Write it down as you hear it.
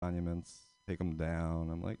monuments, take them down.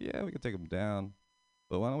 I'm like, yeah, we could take them down,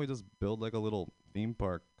 but why don't we just build like a little theme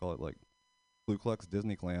park, call it like Ku Klux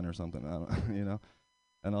Disney Clan or something, I don't,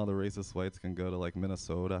 and all the racist whites can go to like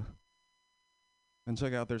Minnesota and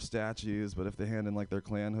check out their statues, but if they hand in like their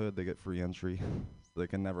Klan hood, they get free entry, so they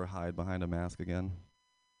can never hide behind a mask again.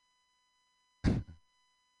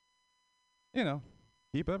 You know,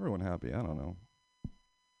 keep everyone happy. I don't know.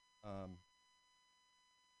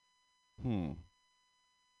 Hmm.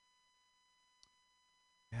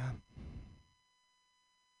 Yeah.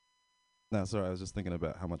 No, sorry. I was just thinking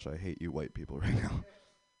about how much I hate you, white people, right now.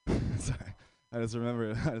 Sorry. I just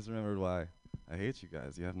remembered. I just remembered why I hate you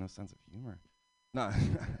guys. You have no sense of humor. No,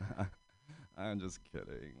 I'm just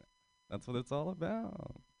kidding. That's what it's all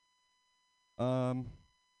about. Um.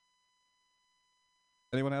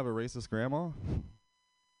 Anyone have a racist grandma?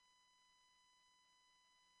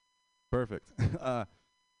 Perfect.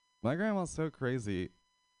 My grandma's so crazy.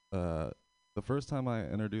 The first time I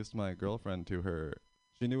introduced my girlfriend to her,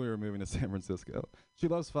 she knew we were moving to San Francisco. She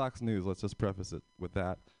loves Fox News. Let's just preface it with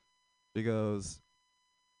that. She goes,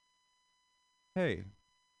 "Hey,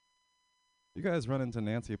 you guys run into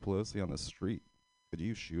Nancy Pelosi on the street. Could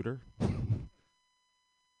you shoot her?"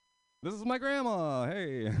 This is my grandma.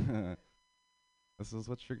 Hey. This is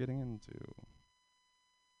what you're getting into.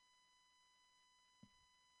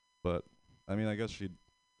 But, I mean, I guess she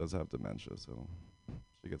does have dementia, so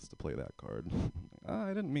she gets to play that card. I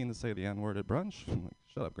didn't mean to say the N-word at brunch. I'm like,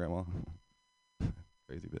 shut up, Grandma.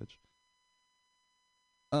 Crazy bitch.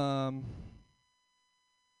 I'm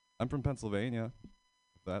from Pennsylvania.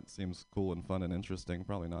 If that seems cool and fun and interesting,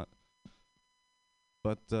 probably not.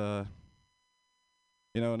 But,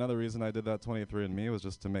 another reason I did that 23andMe was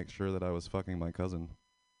just to make sure that I was fucking my cousin.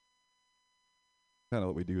 Kind of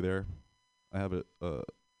what we do there. I have it,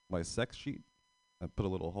 my sex sheet. I put a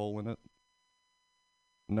little hole in it.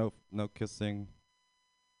 No kissing,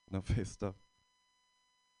 no face stuff.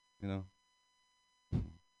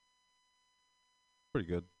 Pretty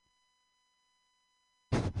good.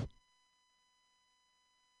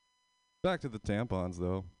 Back to the tampons,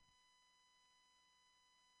 though.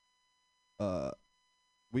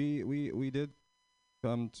 We did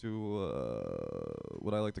come to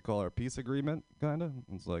what I like to call our peace agreement, kinda.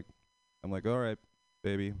 It's like, I'm like, all right,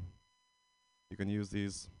 baby, you can use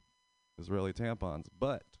these Israeli tampons,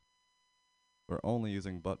 but we're only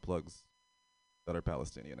using butt plugs that are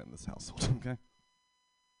Palestinian in this household, okay?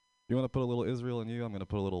 You want to put a little Israel in you, I'm going to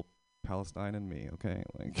put a little Palestine in me, okay?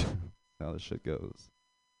 Like, that's how this shit goes.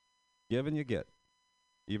 Give and you get.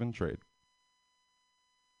 Even trade.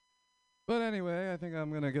 But anyway, I think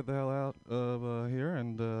I'm going to get the hell out of here,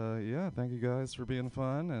 and yeah, thank you guys for being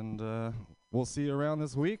fun, and we'll see you around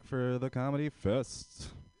this week for the Comedy Fest.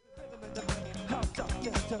 Don't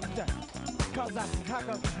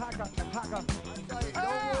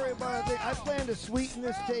worry about it. I plan to sweeten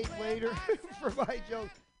this tape later for my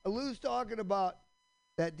jokes. Lou's talking about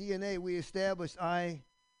that DNA we established. I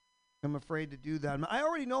am afraid to do that. I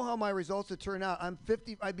already know how my results would turn out. I'd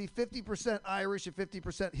be 50% Irish and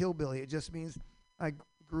 50% hillbilly. It just means I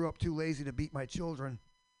grew up too lazy to beat my children.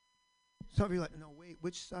 Some of you are like, no, wait,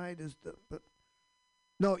 which side is the...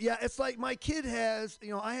 No, yeah, it's like my kid has,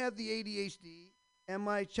 I have the ADHD, and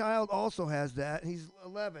my child also has that. He's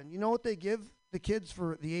 11. You know what they give the kids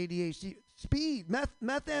for the ADHD? Speed,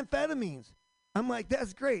 methamphetamines. I'm like,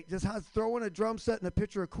 that's great. Just throw in a drum set and a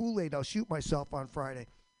pitcher of Kool-Aid. I'll shoot myself on Friday.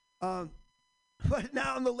 But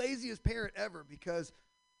now I'm the laziest parent ever because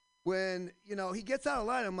when, he gets out of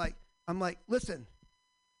line, I'm like, listen,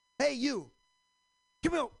 hey, you,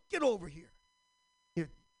 come on, get over here.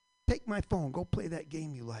 Here, take my phone. Go play that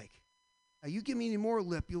game you like. Now, you give me any more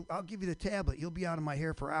lip, I'll give you the tablet. You'll be out of my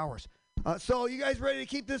hair for hours. So you guys ready to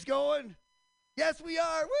keep this going? Yes, we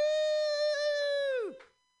are. Woo!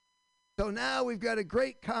 So now we've got a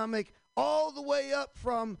great comic all the way up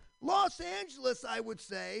from Los Angeles, I would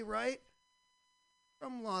say, right?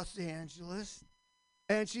 From Los Angeles.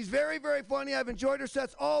 And she's very, very funny. I've enjoyed her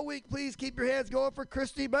sets all week. Please keep your hands going for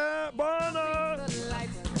Christy Barna.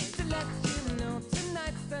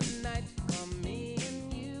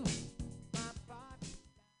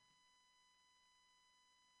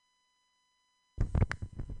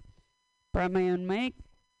 Brought my own mic.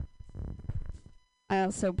 I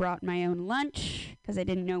also brought my own lunch because I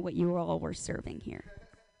didn't know what you all were serving here.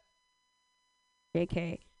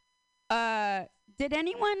 JK. Did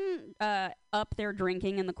anyone up their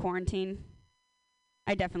drinking in the quarantine?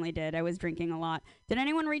 I definitely did. I was drinking a lot. Did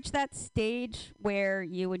anyone reach that stage where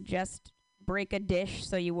you would just break a dish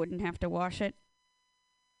so you wouldn't have to wash it?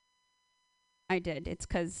 I did. It's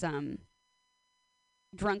because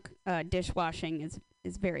drunk dishwashing is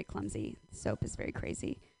is very clumsy. Soap is very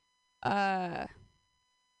crazy.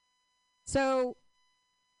 So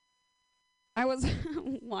I was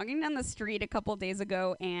walking down the street a couple days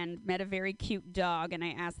ago and met a very cute dog, and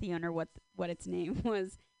I asked the owner what its name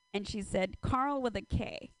was, and she said Carl with a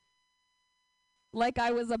K. Like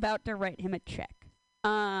I was about to write him a check.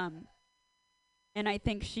 And I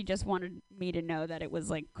think she just wanted me to know that it was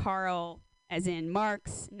like Carl as in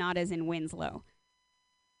Marx, not as in Winslow.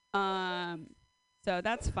 So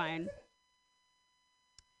that's fine.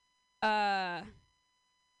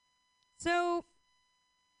 So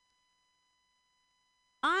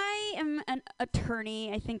I am an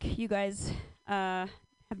attorney. I think you guys have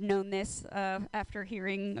known this after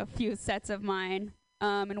hearing a few sets of mine.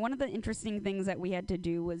 And one of the interesting things that we had to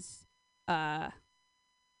do was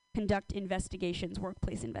conduct investigations,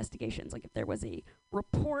 workplace investigations. Like if there was a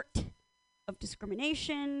report of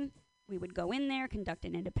discrimination, we would go in there, conduct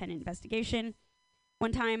an independent investigation.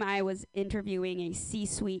 One time I was interviewing a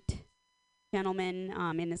C-suite gentleman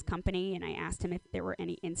in this company, and I asked him if there were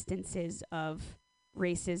any instances of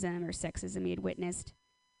racism or sexism he had witnessed.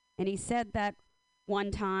 And he said that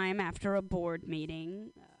one time after a board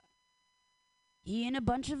meeting, he and a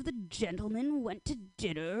bunch of the gentlemen went to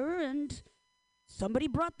dinner, and somebody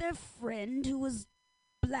brought their friend who was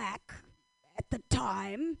black at the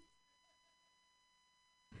time.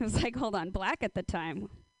 I was like, hold on, black at the time?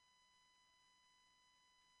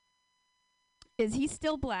 Is he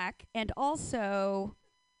still black? And also,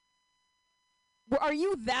 are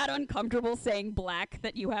you that uncomfortable saying black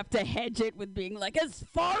that you have to hedge it with being like, as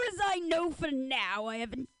far as I know for now, I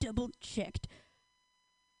haven't double checked.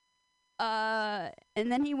 And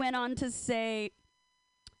then he went on to say,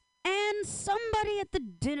 and somebody at the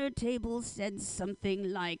dinner table said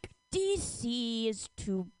something like, DC is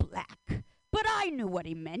too black. But I knew what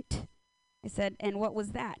he meant. I said, and what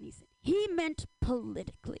was that? And he said, he meant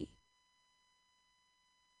politically.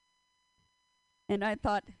 And I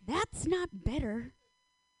thought, that's not better.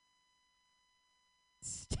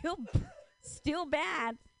 Still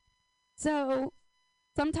bad. So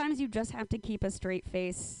sometimes you just have to keep a straight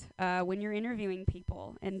face when you're interviewing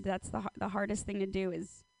people. And that's the hardest thing to do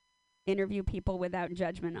is interview people without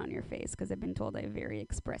judgment on your face, because I've been told I have very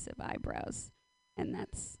expressive eyebrows. And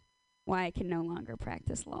that's why I can no longer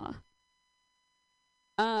practice law.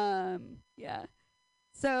 Yeah.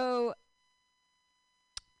 So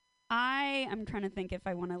I'm trying to think if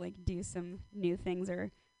I want to like do some new things,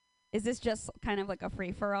 or is this just kind of like a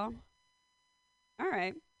free for all? All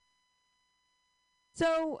right.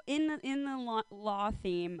 So in the law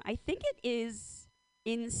theme, I think it is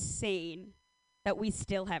insane that we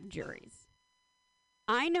still have juries.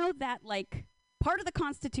 I know that like part of the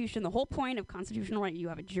Constitution, the whole point of constitutional right, you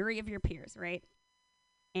have a jury of your peers, right?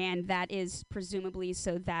 And that is presumably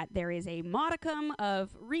so that there is a modicum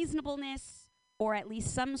of reasonableness, or at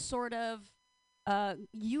least some sort of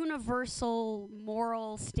universal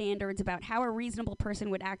moral standards about how a reasonable person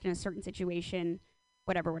would act in a certain situation,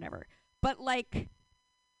 whatever. But, like,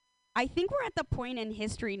 I think we're at the point in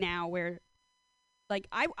history now where, like,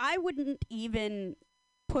 I wouldn't even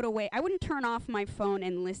I wouldn't turn off my phone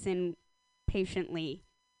and listen patiently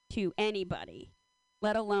to anybody,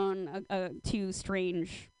 let alone two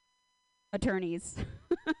strange attorneys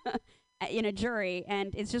in a jury.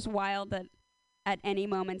 And it's just wild that at any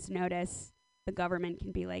moment's notice, the government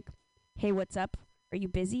can be like, hey, what's up? Are you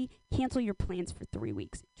busy? Cancel your plans for 3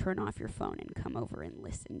 weeks. Turn off your phone and come over and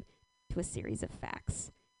listen to a series of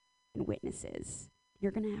facts and witnesses.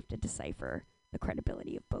 You're going to have to decipher the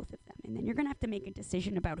credibility of both of them. And then you're going to have to make a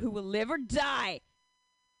decision about who will live or die.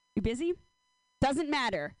 You busy? Doesn't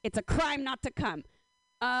matter. It's a crime not to come.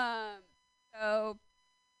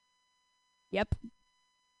 Yep.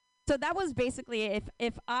 So that was basically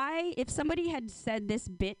if somebody had said this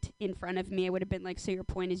bit in front of me, I would have been like, so your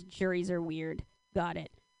point is juries are weird. Got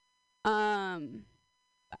it.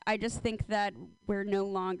 I just think that we're no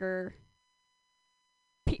longer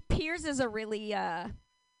peers is a really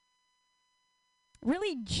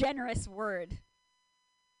really generous word.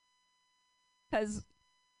 Because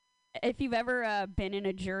if you've ever been in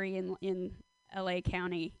a jury in LA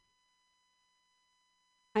County,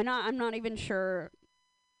 I'm not even sure.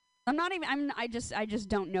 I just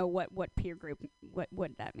don't know what peer group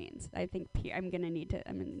what that means. I think I'm gonna need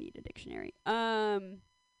a dictionary.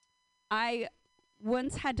 I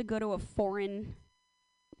once had to go to a foreign,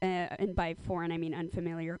 and by foreign I mean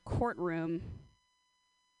unfamiliar, courtroom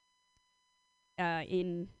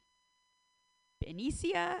in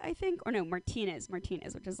Benicia, I think, or no, Martinez, which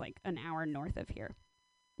is like an hour north of here,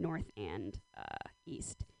 north and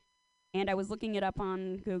east. And I was looking it up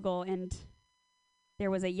on Google, and there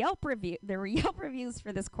was a Yelp review. There were Yelp reviews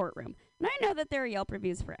for this courtroom. And I know that there are Yelp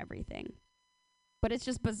reviews for everything. But it's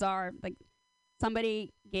just bizarre. Like,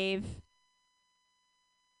 somebody gave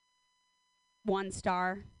 1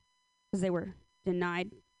 star because they were denied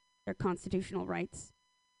their constitutional rights,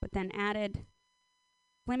 but then added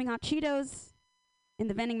Flaming Hot Cheetos in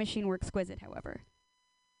the vending machine were exquisite, however.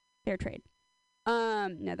 Fair trade.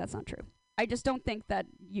 No, that's not true. I just don't think that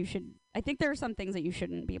you should. I think there are some things that you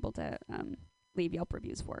shouldn't be able to leave Yelp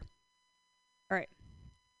reviews for. All right.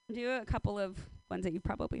 Do a couple of ones that you've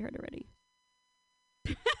probably heard already.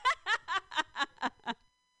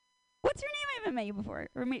 What's your name? I haven't met you before.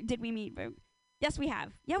 Or did we meet? Yes, we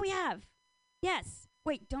have. Yeah, we have. Yes.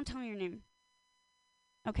 Wait, don't tell me your name.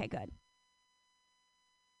 Okay, good.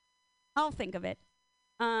 I'll think of it.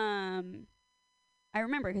 I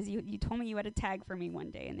remember because you told me you had a tag for me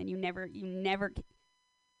one day, and then you never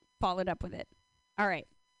followed up with it. All right.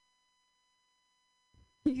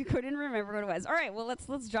 You couldn't remember what it was. All right. Well,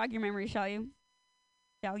 let's jog your memory, shall you?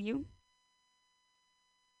 Shall you?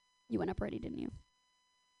 You went up already, didn't you?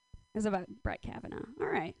 It was about Brett Kavanaugh. All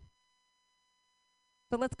right.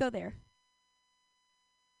 So let's go there.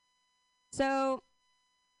 So,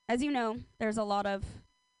 as you know, there's a lot of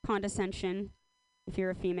condescension if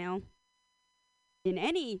you're a female in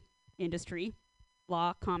any industry.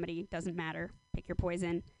 Law, comedy, doesn't matter. Pick your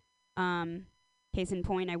poison. Case in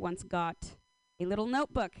point, I once got a little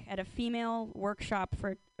notebook at a female workshop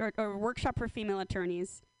for workshop for female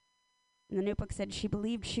attorneys. And the notebook said she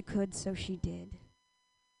believed she could, so she did.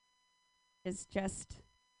 It's just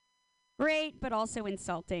great, but also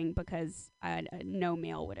insulting because no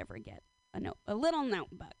male would ever get a little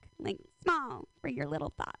notebook, like small for your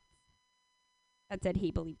little thoughts. That said he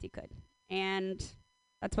believed he could. And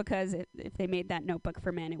that's because if they made that notebook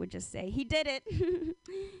for men, it would just say, he did it.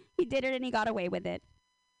 He did it and he got away with it.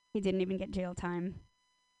 He didn't even get jail time.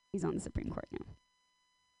 He's on the Supreme Court now.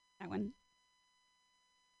 That one.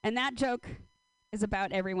 And that joke is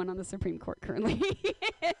about everyone on the Supreme Court currently.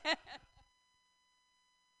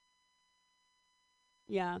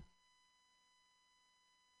 Yeah.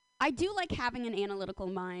 I do like having an analytical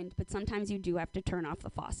mind, but sometimes you do have to turn off the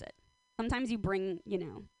faucet. Sometimes you bring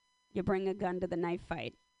a gun to the knife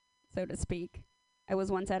fight, so to speak. I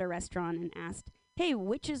was once at a restaurant and asked, hey,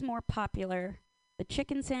 which is more popular, the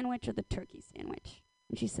chicken sandwich or the turkey sandwich?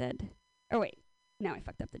 And she said, oh wait, now I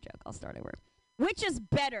fucked up the joke. I'll start over. Which is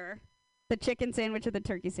better, the chicken sandwich or the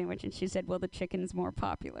turkey sandwich? And she said, well, the chicken's more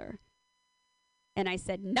popular. And I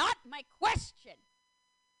said, not my question!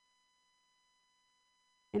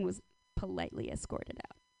 And was politely escorted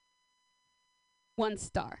out. 1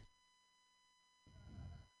 star.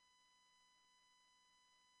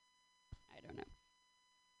 I don't know.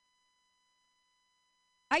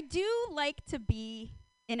 I do like to be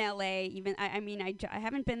in LA. Even I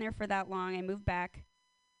haven't been there for that long. I moved back,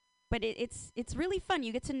 but it's really fun.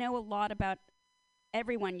 You get to know a lot about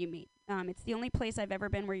everyone you meet. It's the only place I've ever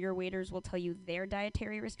been where your waiters will tell you their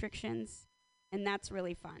dietary restrictions, and that's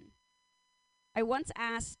really fun. I once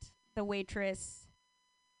asked the waitress,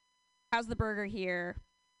 how's the burger here?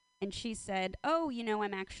 And she said, oh,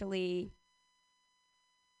 I'm actually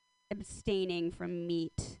abstaining from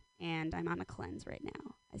meat and I'm on a cleanse right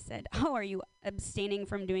now. I said, oh, are you abstaining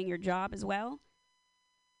from doing your job as well?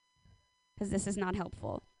 Because this is not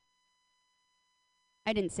helpful.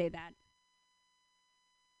 I didn't say that.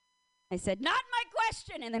 I said, not my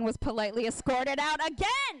question, and then was politely escorted out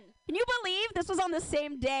again. Can you believe this was on the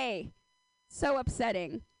same day? So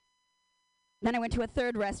upsetting. Then I went to a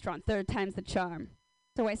third restaurant, 3rd time's the charm.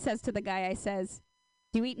 So I says to the guy, I says,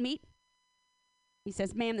 do you eat meat? He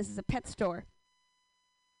says, ma'am, this is a pet store.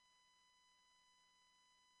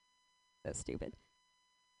 So stupid.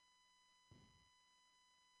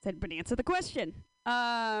 Said, but answer the question.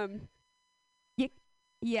 You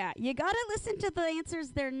gotta listen to the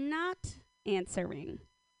answers they're not answering.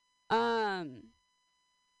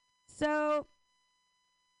 So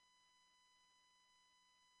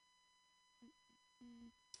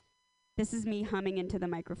this is me humming into the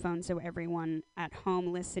microphone so everyone at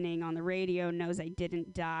home listening on the radio knows I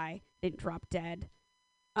didn't die, didn't drop dead.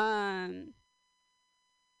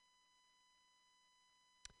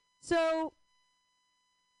 So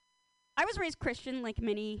I was raised Christian like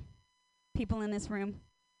many people in this room.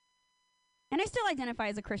 And I still identify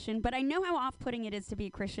as a Christian, but I know how off-putting it is to be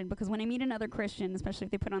a Christian because when I meet another Christian, especially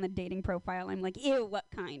if they put on the dating profile, I'm like, ew, what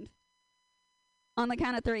kind? On the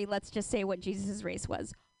count of 3, let's just say what Jesus' race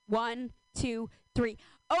was. 1, 2, 3.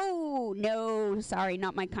 Oh, no, sorry,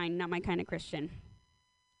 not my kind of Christian.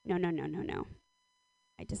 No.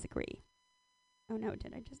 I disagree. Oh, no,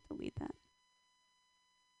 did I just delete that?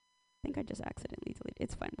 I think I just accidentally deleted.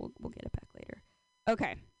 It's fine. We'll get it back later.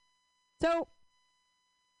 Okay. So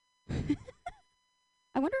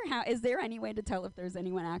I wonder is there any way to tell if there's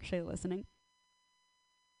anyone actually listening?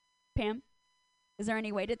 Pam, is there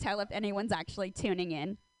any way to tell if anyone's actually tuning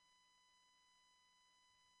in?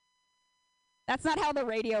 That's not how the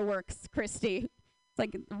radio works, Christy. It's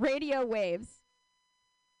like radio waves.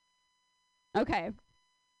 Okay.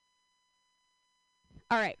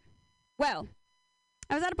 All right. Well,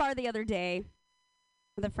 I was at a bar the other day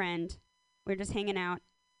with a friend. We were just hanging out.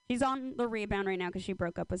 She's on the rebound right now because she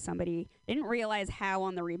broke up with somebody. Didn't realize how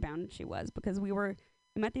on the rebound she was because we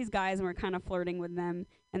met these guys and we were kind of flirting with them.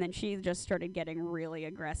 And then she just started getting really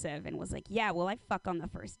aggressive and was like, yeah, well, I fuck on the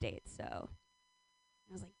first date. So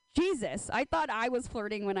I was like, Jesus, I thought I was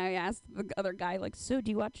flirting when I asked the other guy, like, so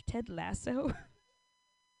do you watch Ted Lasso?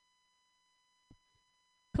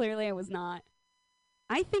 Clearly I was not.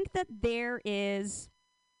 I think that there is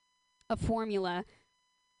a formula.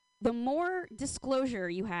 The more disclosure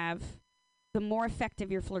you have, the more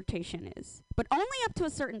effective your flirtation is. But only up to a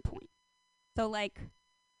certain point. So, like,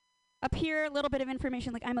 up here, a little bit of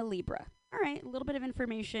information, like, I'm a Libra. All right, a little bit of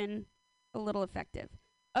information, a little effective.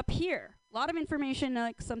 Up here, a lot of information,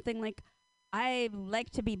 like something like, I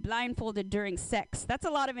like to be blindfolded during sex. That's a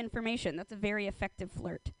lot of information. That's a very effective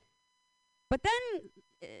flirt. But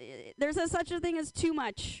then there's such a thing as too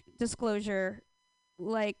much disclosure.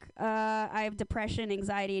 Like, I have depression,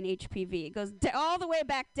 anxiety, and HPV. It goes all the way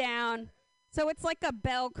back down. So it's like a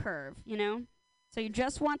bell curve, you know? So you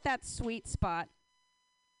just want that sweet spot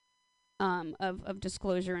of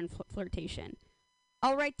disclosure and flirtation.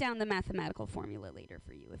 I'll write down the mathematical formula later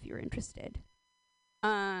for you if you're interested.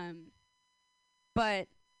 But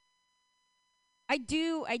I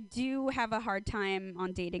do have a hard time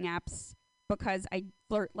on dating apps because I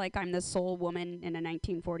flirt like I'm the sole woman in a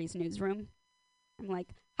 1940s newsroom. I'm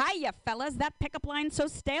like, hiya, fellas, that pickup line's so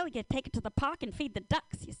stale, you take it to the park and feed the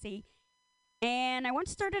ducks, you see. And I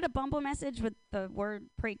once started a Bumble message with the word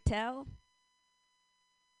pray tell.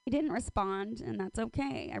 He didn't respond, and that's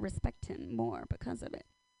okay. I respect him more because of it.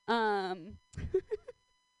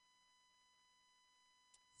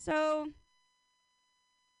 So,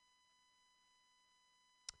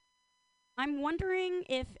 I'm wondering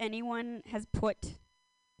if anyone has put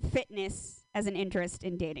fitness as an interest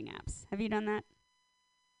in dating apps. Have you done that?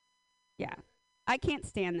 Yeah. I can't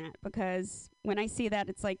stand that because when I see that,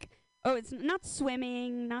 it's like, oh, it's not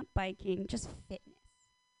swimming, not biking, just fitness.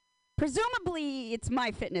 Presumably, it's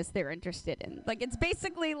my fitness they're interested in. Like, it's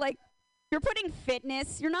basically like, you're putting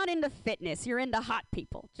fitness, you're not into fitness, you're into hot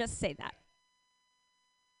people. Just say that.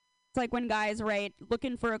 It's like when guys write,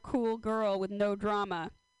 looking for a cool girl with no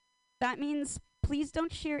drama. That means, please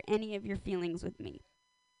don't share any of your feelings with me.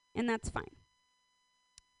 And that's fine.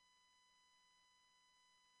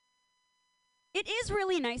 It is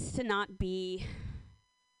really nice to not be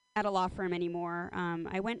at a law firm anymore.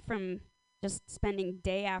 I went from just spending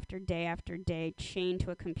day after day after day chained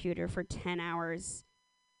to a computer for 10 hours,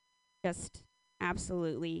 just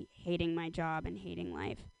absolutely hating my job and hating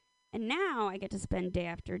life. And now I get to spend day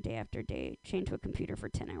after day after day chained to a computer for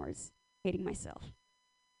 10 hours, hating myself.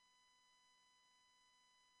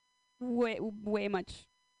 Way much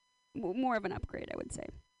more of an upgrade, I would say.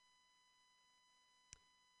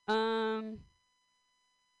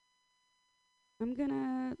 I'm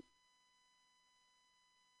gonna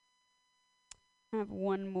have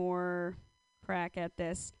one more crack at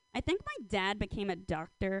this. I think my dad became a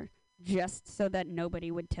doctor just so that nobody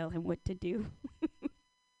would tell him what to do.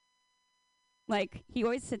 Like, he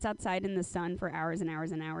always sits outside in the sun for hours and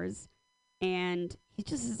hours and hours. And he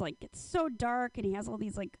just is like, it's so dark, and he has all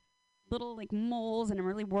these, like, little, like, moles, and I'm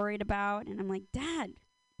really worried about. And I'm like, Dad,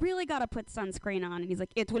 really gotta put sunscreen on. And he's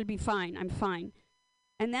like, it will be fine. I'm fine.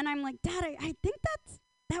 And then I'm like, Dad, I think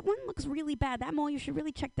that one looks really bad. That mole, you should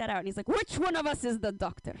really check that out. And he's like, which one of us is the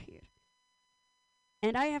doctor here?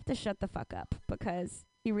 And I have to shut the fuck up because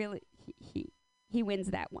he really, he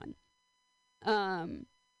wins that one.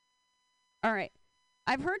 All right.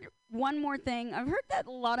 I've heard one more thing. I've heard that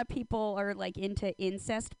a lot of people are, like, into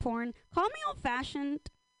incest porn. Call me old-fashioned,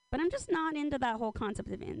 but I'm just not into that whole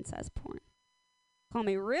concept of incest porn. Call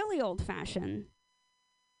me really old-fashioned,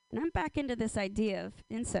 and I'm back into this idea of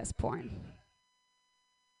incest porn.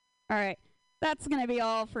 All right. That's going to be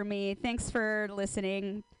all for me. Thanks for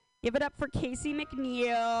listening. Give it up for Casey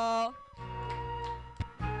McNeil.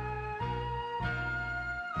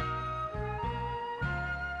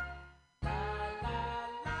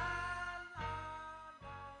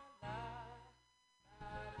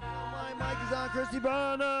 Christy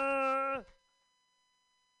Bonner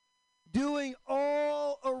doing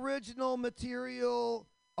all original material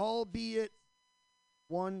albeit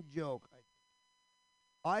one joke.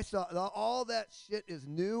 I saw all that shit is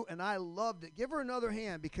new, and I loved it. Give her another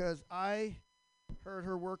hand because I heard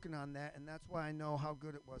her working on that, and that's why I know how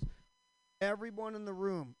good it was. Everyone in the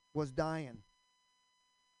room was dying.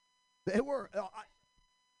 They were.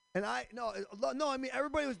 I mean,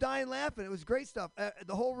 everybody was dying laughing. It was great stuff.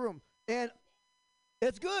 The whole room. And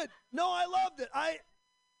it's good. No, I loved it.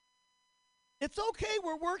 It's okay.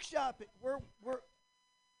 We're workshopping.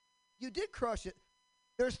 You did crush it.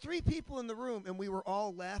 There's 3 people in the room, and we were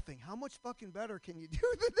all laughing. How much fucking better can you do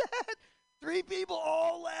than that? 3 people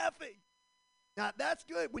all laughing. Now, that's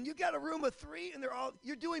good. When you got a room of 3 and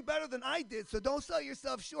you're doing better than I did, so don't sell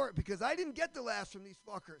yourself short because I didn't get the laughs from these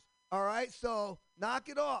fuckers. All right? So knock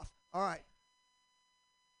it off. All right.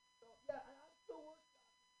 So, yeah, and I'm still working on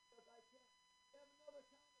it because I can't have another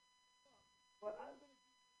comment. But I'm going to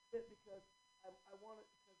do it because I want it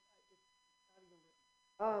because it's not even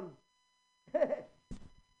written.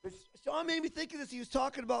 Sean made me think of this. He was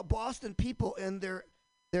talking about Boston people and their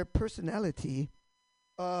personality.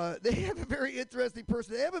 They have a very interesting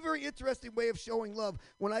person. They have a very interesting way of showing love.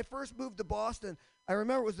 When I first moved to Boston, I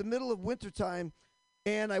remember it was the middle of wintertime,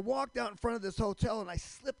 and I walked out in front of this hotel, and I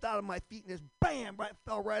slipped out of my feet, and just bam,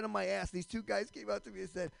 fell right on my ass. These 2 guys came out to me and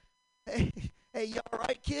said, hey, you all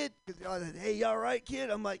right, kid? I said, hey, you all right, kid?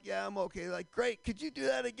 I'm like, yeah, I'm okay. They're like, great. Could you do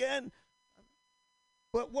that again?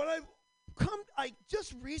 But I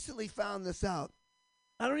just recently found this out.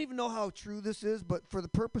 I don't even know how true this is, but for the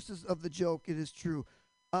purposes of the joke, it is true.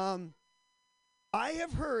 I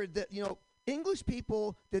have heard that, English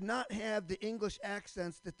people did not have the English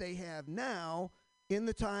accents that they have now in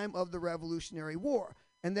the time of the Revolutionary War.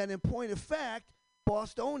 And that in point of fact,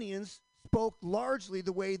 Bostonians spoke largely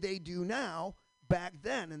the way they do now back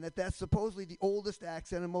then, and that's supposedly the oldest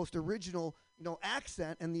accent and most original,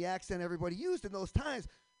 accent, and the accent everybody used in those times.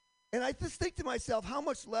 And I just think to myself how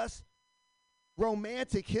much less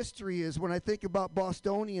romantic history is when I think about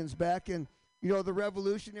Bostonians back in, the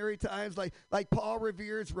revolutionary times, like Paul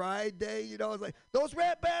Revere's Ride Day, it's like, those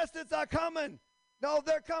rat bastards are coming. No,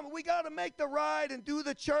 they're coming. We got to make the ride and do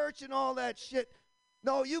the church and all that shit.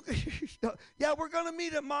 No, yeah, we're going to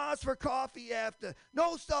meet at Ma's for coffee after.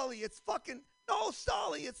 No, Sully, it's fucking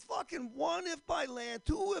 1 if by land,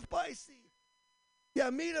 2 if by sea.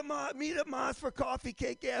 Yeah, meet at Ma's for coffee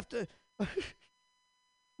cake after.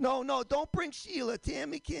 No, don't bring Sheila.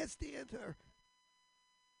 Tammy can't stand her.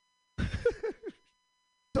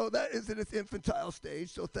 So that is in its infantile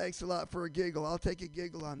stage, so thanks a lot for a giggle. I'll take a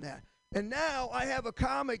giggle on that. And now I have a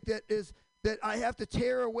comic that I have to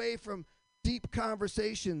tear away from deep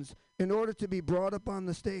conversations in order to be brought up on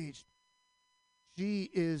the stage. She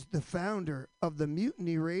is the founder of the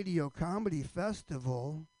Mutiny Radio Comedy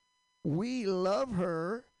Festival. We love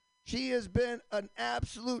her. She has been an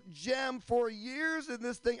absolute gem for years in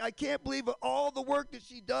this thing. I can't believe all the work that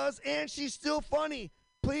she does, and she's still funny.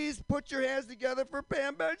 Please put your hands together for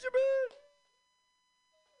Pam Benjamin.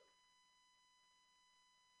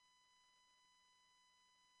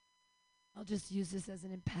 I'll just use this as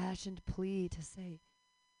an impassioned plea to say,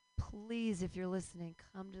 please, if you're listening,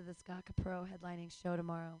 come to the Scott Capro headlining show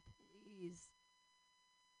tomorrow. Please.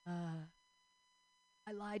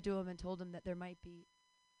 I lied to him and told him that there might be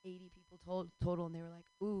 80 people total, and they were like,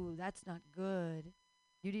 ooh, that's not good.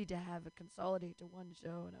 You need to have it consolidate to 1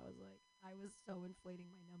 show. And I was like, I was so inflating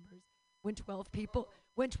my numbers. When 12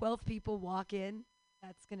 people walk in,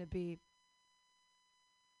 that's going to be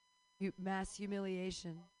mass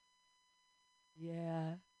humiliation.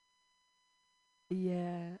 Yeah.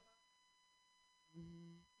 Yeah.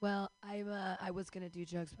 Well, I was gonna do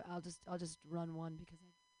jokes, but I'll just run one because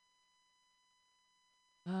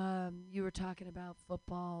you were talking about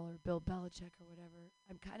football or Bill Belichick or whatever.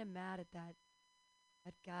 I'm kind of mad at that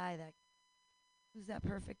guy. Who's that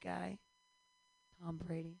perfect guy? Tom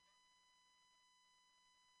Brady.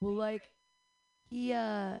 Well, I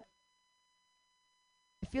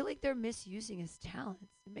feel like they're misusing his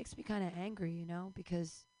talents. It makes me kind of angry,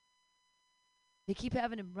 because they keep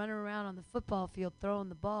having him running around on the football field throwing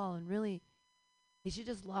the ball, and really, they should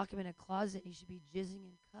just lock him in a closet and he should be jizzing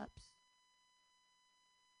in cups.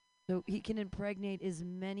 So he can impregnate as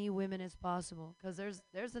many women as possible, because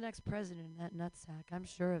there's the next president in that nutsack. I'm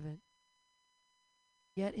sure of it.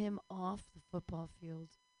 Get him off the football field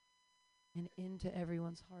and into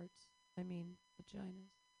everyone's hearts. I mean,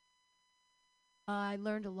 vaginas. I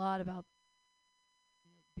learned a lot about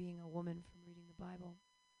being a woman from reading the Bible.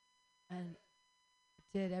 And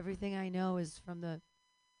everything I know is from the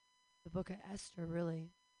book of Esther,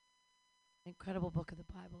 really. Incredible book of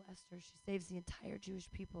the Bible, Esther. She saves the entire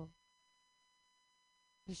Jewish people.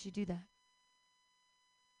 How does she do that?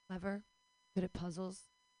 clever, good at puzzles,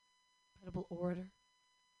 credible orator?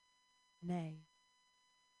 Nay.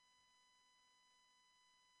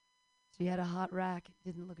 She had a hot rack,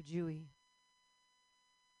 didn't look Jewy.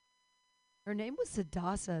 Her name was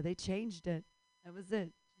Sadasa. They changed it. That was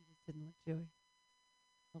it. She just didn't look Jewy.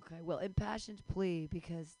 Okay, well, impassioned plea,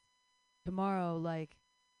 because tomorrow, like,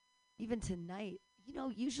 even tonight, you know,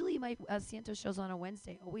 usually my Santo shows on a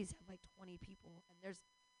Wednesday always have like 20 people, and there's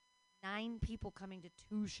 9 people coming to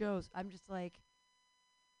 2 shows. I'm just like,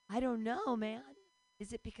 I don't know, man.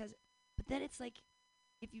 Is it because, but then it's like,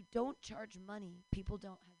 if you don't charge money, people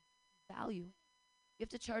don't have value. You have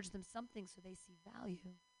to charge them something so they see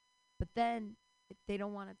value. But then if they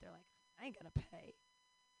don't want it, they're like, I ain't gonna pay.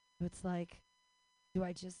 So it's like, do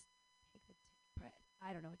I just take the ticket?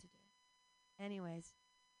 I don't know what to do. Anyways,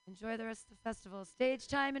 enjoy the rest of the festival. Stage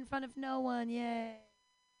time in front of no one. Yay.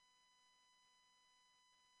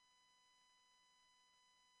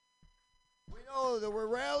 We know that we're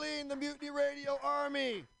rallying the Mutiny Radio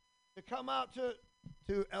Army to come out to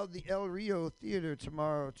the El Rio Theater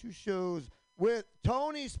tomorrow. 2 shows with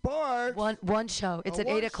Tony Sparks. One show. It's at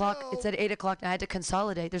 8 o'clock. It's at 8 o'clock. I had to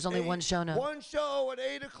consolidate. There's only one show now. One show at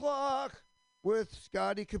 8 o'clock with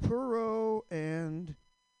Scotty Capurro and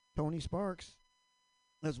Tony Sparks,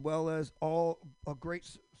 as well as a great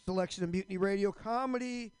selection of Mutiny Radio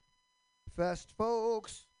Comedy Fest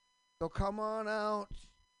folks. So come on out.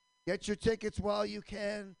 Get your tickets while you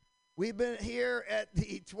can. We've been here at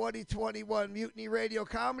the 2021 Mutiny Radio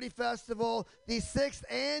Comedy Festival, the 6th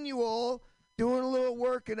annual, doing a little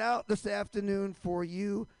working out this afternoon for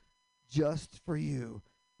you, just for you.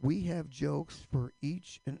 We have jokes for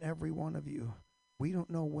each and every one of you. We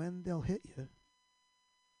don't know when they'll hit you.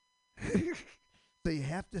 So you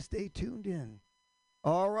have to stay tuned in.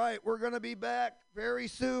 All right, we're going to be back very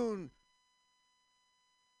soon.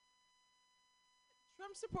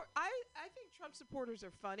 Trump support. I think Trump supporters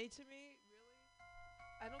are funny to me. Really,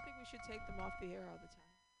 I don't think we should take them off the air all the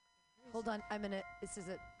time. Hold on, This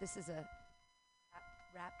is a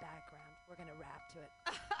rap background. We're gonna rap to it.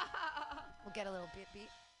 We'll get a little beat.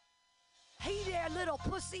 Hey there, little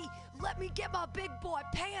pussy. Let me get my big boy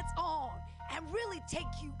pants on and really take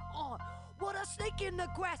you on. What a snake in the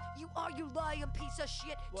grass. You are, you lying piece of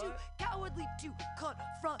shit. What? Too cowardly to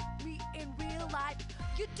confront me in real life.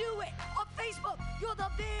 You do it on Facebook. You're the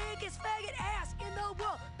biggest faggot ass in the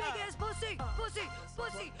world. Biggest pussy.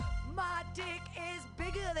 My dick is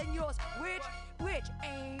bigger than yours, which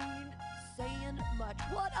ain't saying much.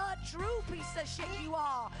 What a true piece of shit you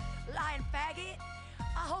are, lying faggot.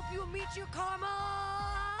 I hope you meet your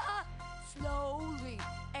karma slowly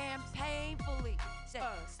and painfully. Say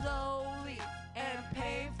slowly and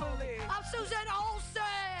painfully. I'm Susan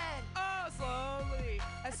Olsen. Oh, slowly.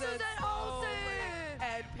 I said Susan slowly Olsen.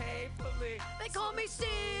 and painfully. They call me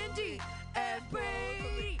Cindy and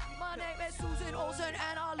Brady. My name is Susan Olsen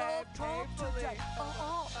and I love Trump today.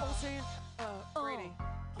 Olsen. Brady,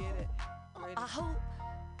 get it. Brady. I hope.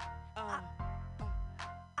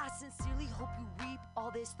 I sincerely hope you reap all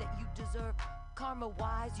this that you deserve.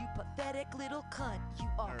 Karma-wise, you pathetic little cunt. You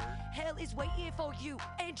are. Hell is waiting for you.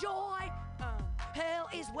 Enjoy. Hell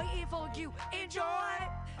is waiting for you. Enjoy.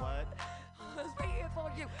 What? Hell is waiting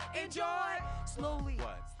for you. Enjoy. Slowly.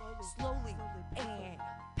 What? Slowly and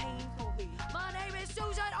painfully. My name is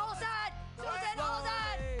Susan Olsen. Susan Olsen.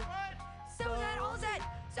 Susan Olsen.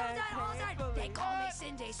 Susan Olsen. They call me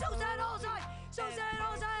Cindy. Susan Olsen. Susan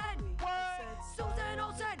Olsen. Susan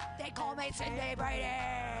Olsen. They call me Cindy Brady.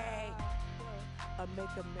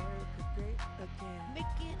 Make America great again.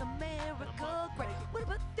 Making America great. What a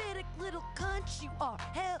pathetic little cunt you are.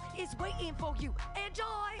 Hell is waiting for you.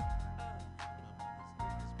 Enjoy.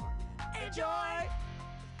 Enjoy.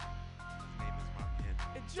 His name is Martin.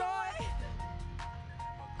 Enjoy.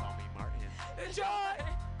 Call me Martin. Enjoy.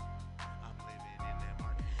 I'm living in that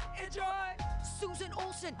Martin. Enjoy. Susan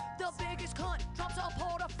Olsen, the biggest cunt. Trump's a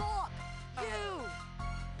porter. Fuck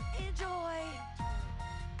you. Enjoy.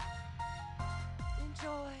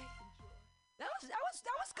 Enjoy.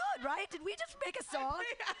 That was good, right? Did we just make a song?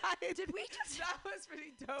 Did we just? That was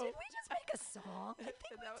pretty dope. Did we just make a song? I think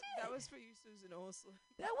we did. That was for you, Susan Olsen.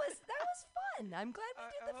 That was fun. I'm glad we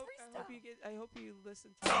did the freestyle. I hope you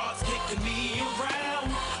listen to Starts kicking me around,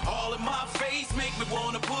 all in my face, make me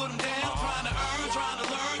wanna put them down. Trying to earn, trying to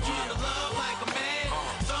learn, trying to love like a man.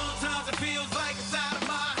 Sometimes it feels like it's out of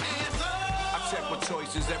my hands. I check my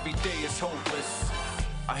choices every day, it's hopeless.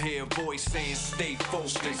 I hear a voice saying stay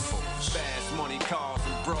focused. Fast money, cars,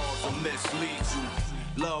 and bras will mislead you.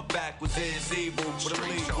 Love backwards is evil, but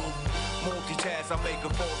illegal. Multitask, I make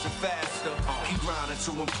it faster faster. Keep grinding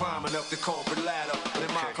till I'm climbing up the corporate ladder. And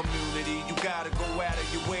in my community, you gotta go out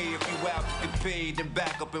of your way. If you out to get paid, then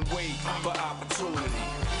back up and wait for opportunity.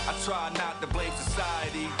 I try not to blame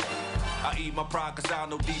society. I eat my pride cause I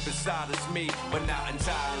know deep inside it's me, but not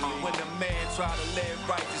entirely. When a man try to live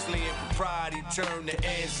righteously in propriety, turn to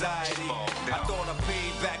anxiety. I thought I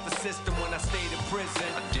paid back the system when I stayed in prison.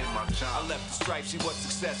 I did my job. I left the stripes, see what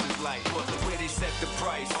success is like. But where they set the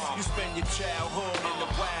price. You spend your childhood in the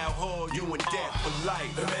wild hood, you in debt for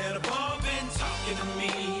life. The man above been talking to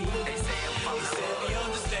me. They say I'm fine. He said he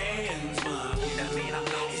understands my view. That mean I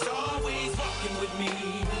know. He's always walking with me.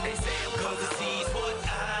 They say I'm cause he sees what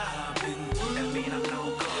I've been through. That mean I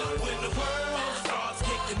know good. When the world starts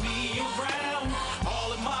kicking me around,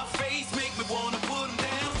 all in my face make me wanna put him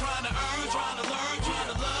down. Trying to earn, trying to learn, trying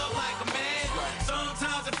to love like a man.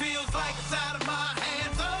 Sometimes it feels like it's out of my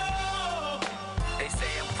hands. Oh, they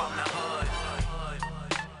say I'm from the hood.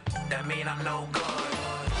 That mean I'm no good.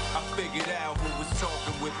 I figured out who was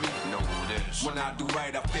talking with me. Know who it is. When I do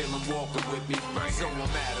right, I feel him walking with me. So I'm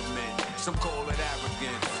adamant. Some call it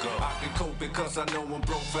arrogance. I can cope because I know I'm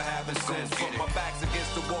broke for having sense. But my back's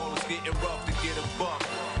against the wall, it's getting rough to get a buck.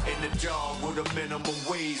 In the job with a minimum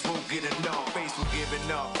wage, won't get enough. Face for giving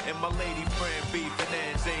up. And my lady friend beefing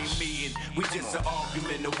ends ain't meeting. We just an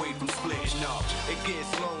argument away from splitting up. It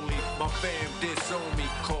gets lonely. My fam disown me.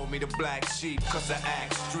 Call me the black sheep cause I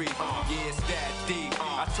act street. Yeah, it's that deep.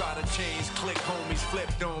 I try to change, click homies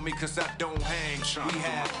flipped on me cause I don't hang. We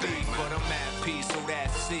have beef, but I'm at peace, so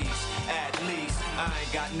that cease. At least I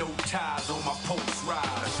ain't got no ties on my post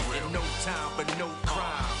rise. And no time for no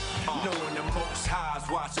crime. Knowing the most highs,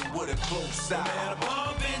 watching with a close eye. The man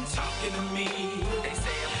above been talking to me. They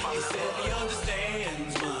say I'm fine. He said he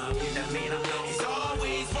understands my view. That mean I know. He's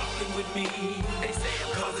always walking with me. They say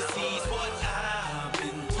I'm cause he sees what I've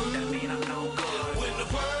been through. That mean I know good. When the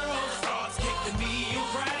world starts kicking me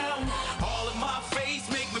around, all in my face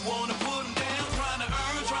make me wanna put him down. Trying to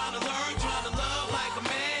earn, trying to learn, trying to love like a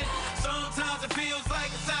man. Sometimes it feels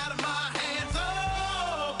like it's out of my hands.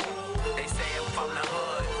 Oh, they say I'm from the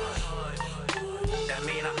hood. That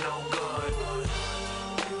mean I'm no good.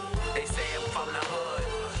 They say I'm from the hood.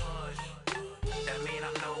 That mean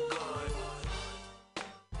I'm no good.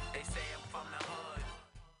 They say I'm from the hood.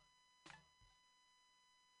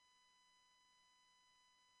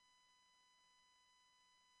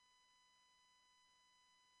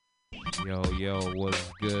 Yo,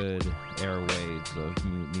 what's good? Airwaves of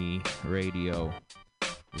Mutiny Radio.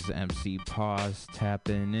 This is MC Pause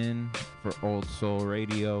tapping in for Old Soul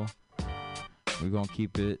Radio. We're gonna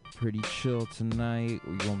keep it pretty chill tonight.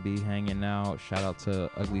 We're gonna be hanging out. Shout out to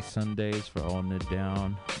Ugly Sundays for holding it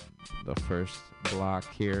down. The first block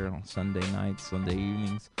here on Sunday nights, Sunday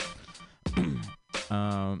evenings.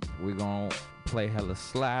 We're gonna play hella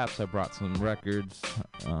slaps. I brought some records.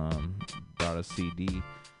 Brought a CD.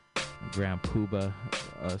 Grand Puba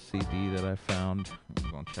CD that I found. I'm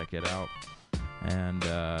gonna check it out. And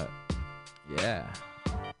yeah,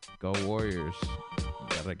 go Warriors.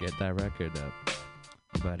 Gotta get that record up.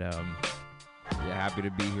 But yeah, happy to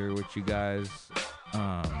be here with you guys.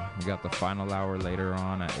 We got the final hour later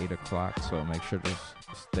on at 8 o'clock, so make sure to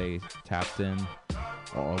stay tapped in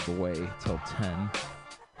all the way till 10.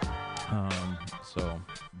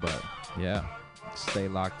 But yeah, stay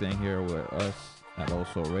locked in here with us at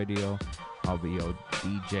Also Radio. I'll be your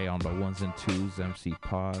DJ on the ones and twos, MC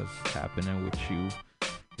Pause, tapping in with you.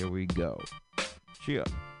 Here we go. Cheer.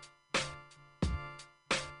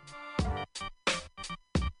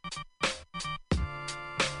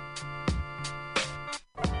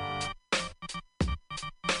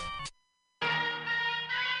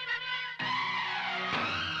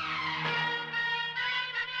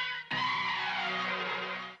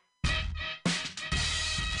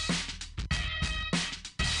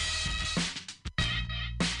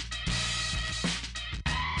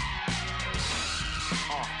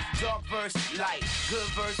 Dark verse light, good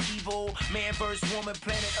verse evil, man verse woman,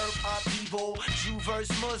 planet earth upheaval, Jew verse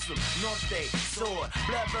Muslim, North Day, sword,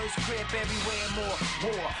 blood verse crip, everywhere and more,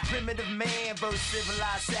 war, primitive man verse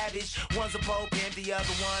civilized savage, one's a pope and the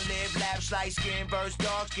other one live lavish, light skin verse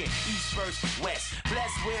dark skin, east verse west,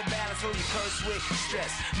 blessed with balance, so you curse with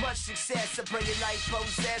stress, much success, I pray your life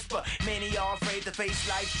possess, but many are afraid to face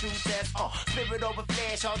life's true test, spirit over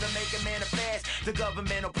flesh, hard to make a manifest, the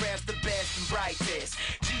government oppress the best and brightest,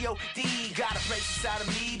 G.O.D. got a place inside of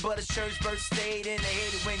me, but it's church verse state and they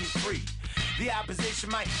hate it when you're free. The opposition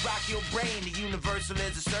might rock your brain, the universal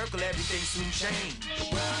is a circle, everything soon change. The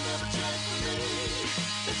world never changed for me,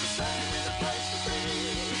 it's the same in the place to be.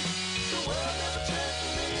 The world never changed for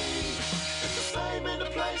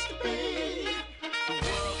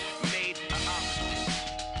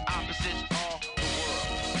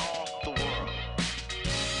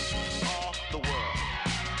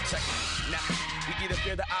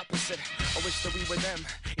opposite. I wish that we were them.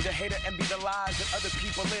 Either hate or envy the lives that other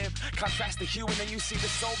people live. Contrast the hue and then you see the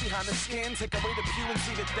soul behind the skin. Take away the pew and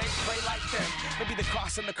see that they pray like them. Maybe the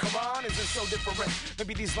cross in the Quran isn't so different.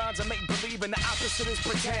 Maybe these lines are make believe and the opposite is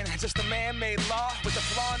pretend. Just a man-made law with a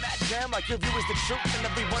flaw in that gem. Like your view is the truth and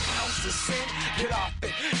everyone else is sin. Get off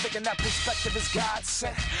it, thinking that perspective is God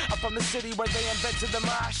sent. I'm from the city where they invented the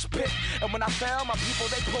mosh pit. And when I fell, my people,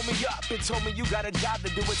 they pulled me up and told me you got a job to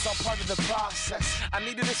do, it's all part of the process. I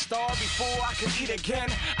needed a star before I could eat again.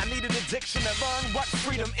 I needed addiction to learn what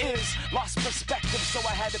freedom is. Lost perspective, so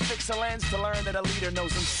I had to fix a lens to learn that a leader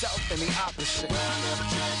knows himself and the opposite. The world never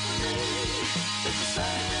changed for me. It's the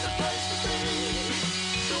same in the place to be.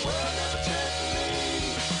 The world never changed for me.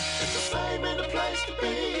 It's the same in the place to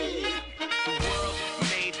be. The world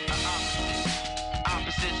made an opposite.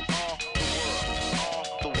 Opposites all the world. All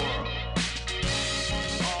the world.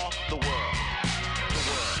 All the world. The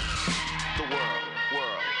world. The world.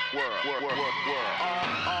 World. World. World. World. World.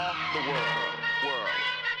 All the world. World.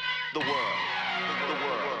 The world. The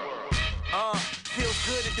world. Feels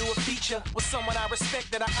good to do a feature with someone I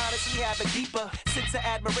respect that I honestly have a deeper sense of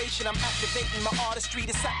admiration. I'm activating my artistry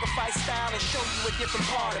to sacrifice style and show you a different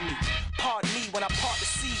part of me. Pardon me when I part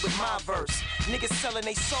the sea with my verse. Niggas selling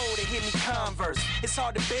they soul to hear me converse. It's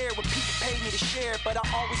hard to bear when people pay me to share, but I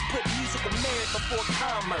always put musical merit before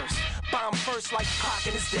commerce. Bomb first like Pac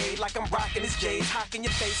in his day, like I'm rocking his J's. Hawk in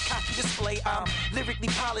your face, cocky display. I'm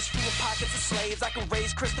lyrically polished, freeing pockets of slaves. I can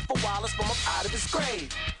raise Christopher Wallace from up out of his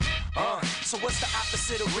grave. So what's the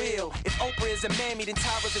opposite of real? If Oprah is a mammy, then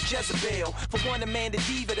Tyra's a Jezebel. For one, Amanda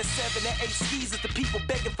Diva, the 7 to 8 skis is the people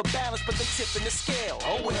begging for balance, but they tipping the scale.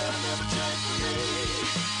 Oh well. The world never changed for me.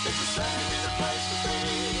 It's the same in the place to be.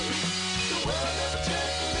 The world never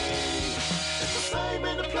changed for me. It's the same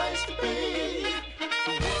in the place to be.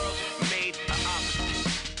 The world made an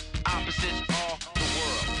opposite. Opposites all the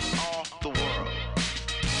world. All the world.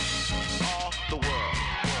 All the world.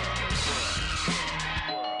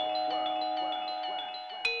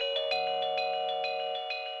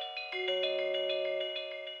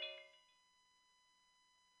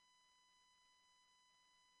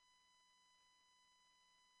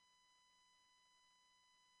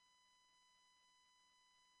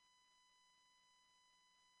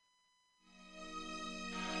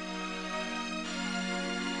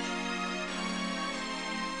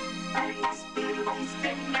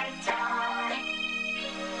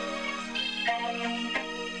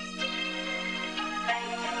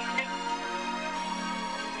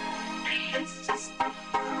 It's just a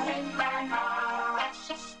fool in my heart. It's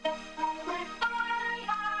just a fool in my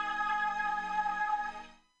heart.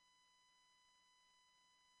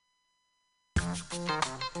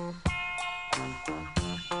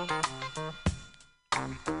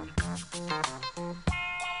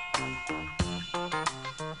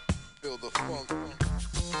 Feel the funk.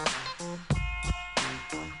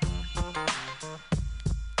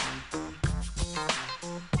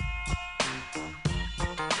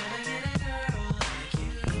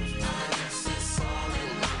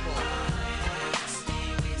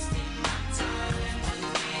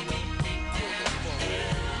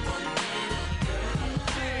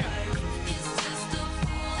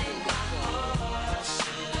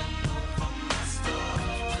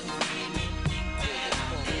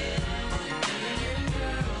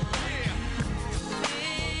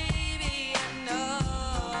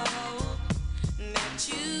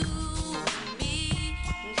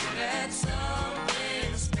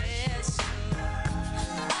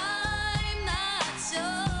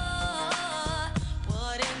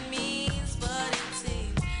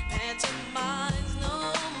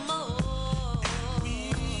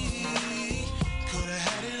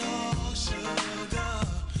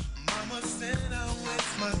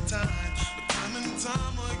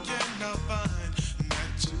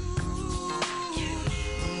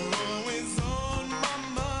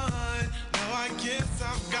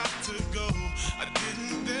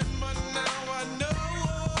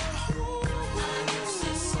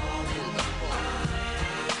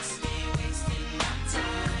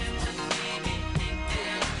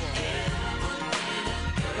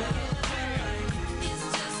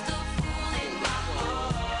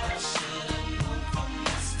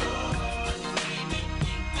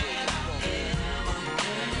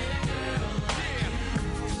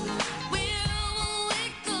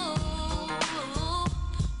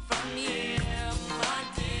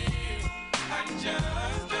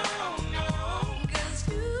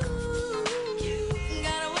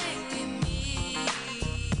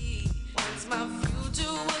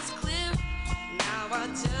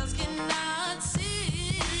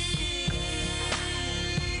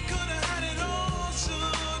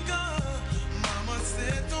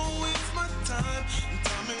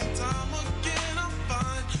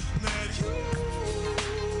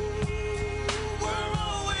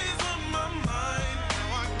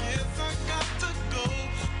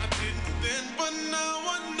 now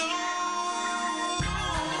I know.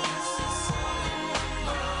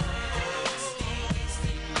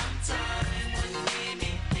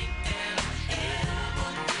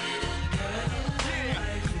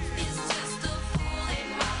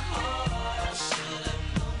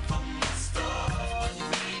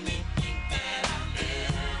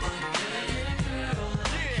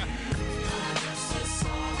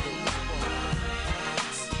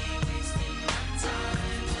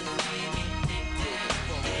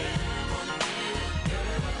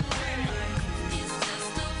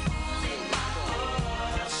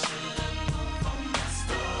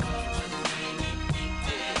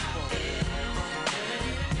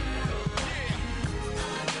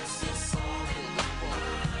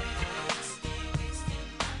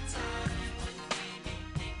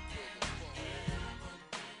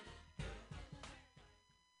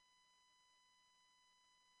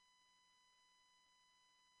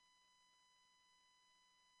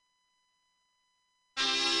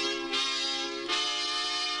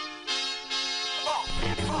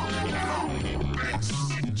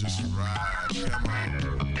 Just ride, come on.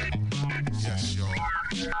 Yes, y'all.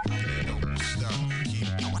 Don't stop, keep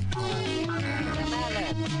going.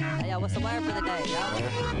 Hey, yo, what's the word for the day, yo?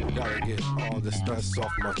 Gotta get all the stress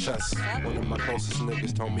off my chest. One of my closest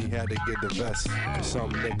niggas told me he had to get the vest. Cause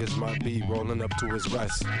some niggas might be rolling up to his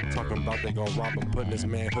rest. Talking about they gon' rob him, putting his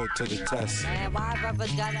manhood to the test. Man, why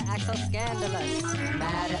brothers gotta act so scandalous?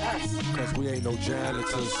 Mad at us. Cause we ain't no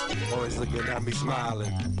janitors. Always looking at me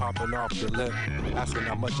smiling, popping off the lip, asking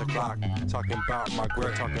how much I clock. Talking about my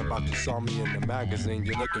grip, talking about you saw me in the magazine,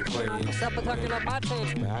 you looking clean. What's up with talking up my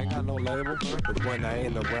team? Man, I ain't got no label, but when I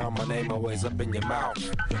ain't around, my name always up in your mouth.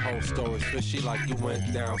 Your whole story's fishy like you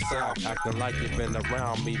went down south. Acting like you been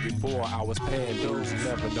around me before I was paying dues. You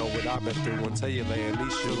never know what I've been through until you lay in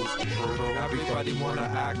these shoes. Everybody wanna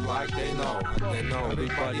act like they know.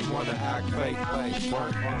 Everybody wanna act fake.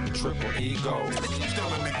 Triple ego.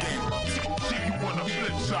 Still in the game. See you on the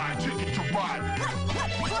flip side, you need to ride.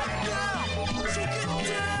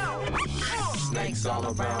 Snakes all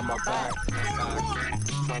around my back.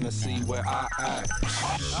 Trying to see where I at.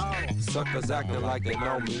 Suckers acting like they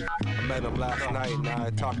know me. I met them last night, now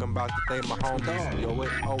they talking about that they my homies. Yo, it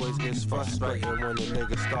always gets frustrating when the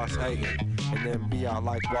nigga starts hating. And then be out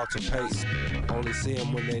like Walter Payton. Only see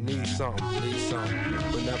them when they need something.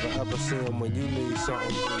 But never ever see them when you need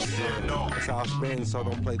something. That's how it's been, so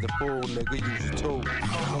don't play the fool, nigga, use your tool.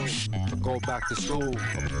 I go back to school,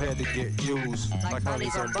 I'm prepared to get used. Like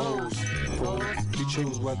honeys and booze. Fool, you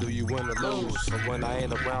choose whether you win or lose. So when I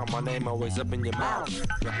ain't around, my name always up in your mouth.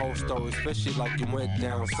 Your whole story's fishy like you went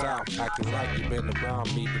down south. Acting like you been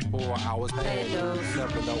around me before I was paying dues.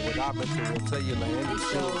 Never know what I've been through until you lay in these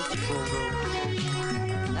shoes.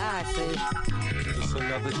 I see. Just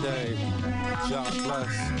another day. God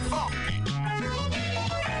bless.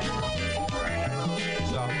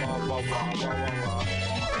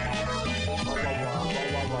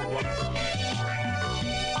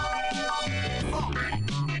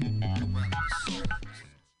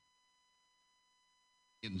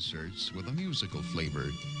 Inserts with a musical flavor,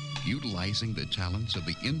 utilizing the talents of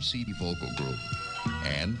the MC vocal group.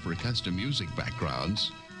 And for custom music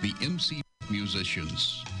backgrounds, the MC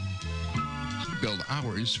musicians. Build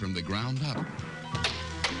ours from the ground up.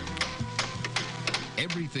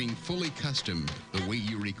 Everything fully custom the way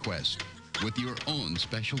you request, with your own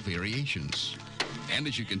special variations. And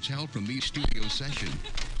as you can tell from these studio sessions,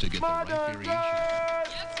 to get the right variation.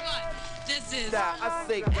 Guess what? This is... I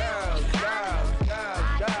say girls.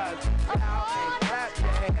 Now and clap your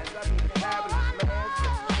hands. I be the fabulous man.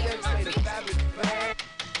 Say the fabulous man.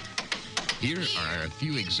 Here are a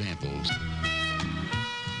few examples.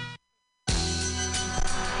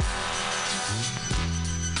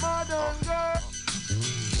 Modern girl.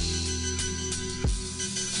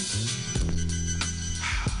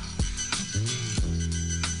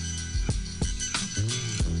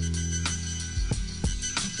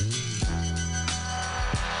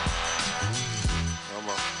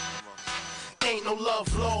 Ain't no love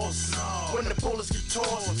lost when the bullets get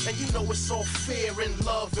tossed, and you know it's all fear and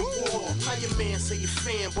love and war. How your man say you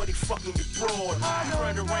fan, but he fucking you broad? You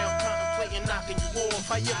run around contemplating knocking you off.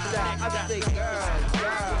 How you connect? I say girls.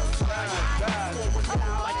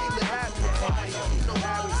 Like you live happy, you know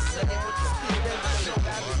how we say it, but you still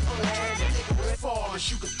as far as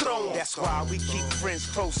you can throw 'em. That's why we keep friends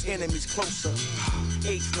close, enemies closer.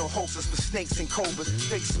 Apes no hostess for snakes and cobras.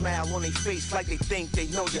 Fake smile on their face like they think they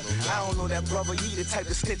know ya. I don't know that brother, he the type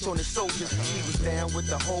to snitch on his soldiers. He was down with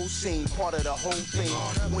the whole scene, part of the whole thing.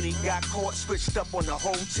 When he got caught, switched up on the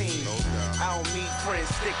whole team. I don't need friends,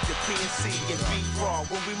 stick to PNC and be raw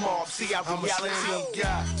when we mob. See our I'm reality. a stand-up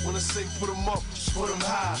guy. When I say put 'em up, just put 'em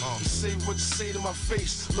high. You say what you say to my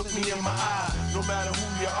face, look me in my eye. No matter who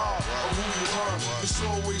you are or who you are, it's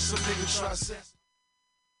always some nigga try to say.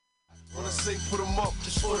 When I say put 'em up,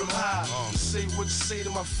 just put 'em high. You say what you say to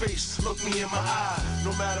my face, look me in my eye.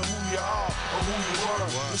 No matter who you are or who you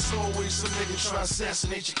are, it's always some nigga try to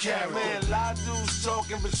assassinate your character. Man, lie dudes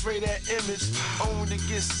talk and betray that image, only to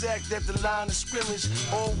get sacked at the line of scrimmage.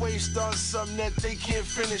 Always start something that they can't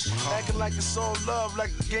finish, acting like it's all love,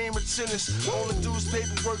 like a game of tennis. All the dudes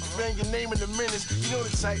paperwork, fan your name in the minutes. You know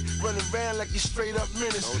the type, running around like you straight up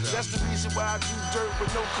menace. That's the reason why I do dirt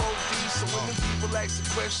with no code D. So when the people ask the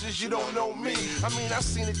questions, you don't know me. I mean, I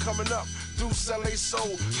seen it coming up. Dudes sell they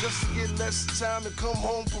soul just to get less time to come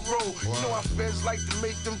home parole. You know how feds like to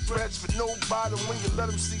make them threats for nobody. When you let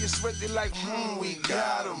them see you sweat, they like, we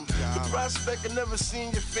got them. The prospect of never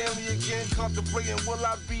seeing your family again, contemplating, will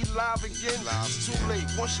I be live again? It's too late.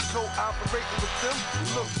 Once you cooperating with them,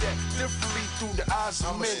 you look at differently through the eyes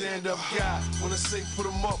of men. I'm a stand-up guy. When I say put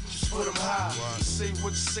 'em up, just put 'em high. You say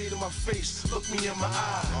what you say to my face, look me in my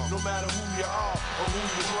eye. No matter who you are or who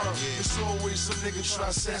you are, it's always some nigga try to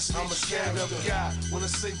assassinate. I'm a stand-up guy. When I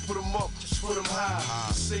say put 'em up, just put 'em high.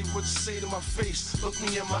 You say what you say to my face, look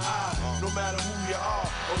me in my eye. No matter who you are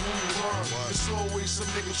or who you are, it's always some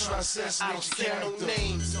nigga try to assassinate your character. No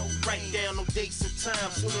names, write down no dates and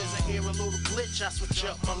times. Soon as I hear a little glitch, I switch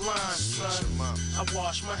up my lines, son. I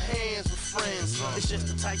wash my hands with friends. It's just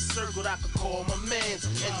a tight circle I could call my mans.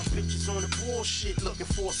 And these bitches on the bullshit looking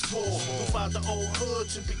for a score. Move out the old hood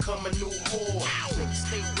to become a new whore. Niggas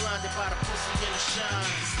stay blinded by the pussy and the shine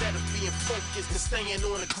instead of being focused and staying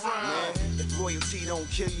on the grind. If loyalty don't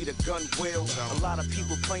kill you, the gun will. A lot of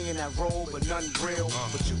people playing that role, but none real.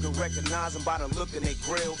 But you can recognize them by the look in their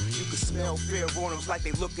grill. You can smell fear on them like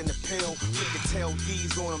they looking to pill. You can tell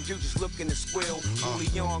D's on them, you just looking to squill.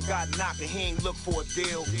 Julian got knocked and he ain't look for a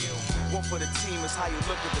deal. One for the team is how you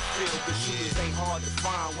look at the field. Cause shooters ain't hard to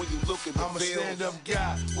find when you look at the I'm a field. stand-up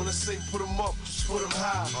guy. When I say put 'em up, just put 'em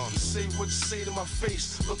high. You say what you say to my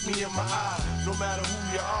face, look me in my eye. No matter who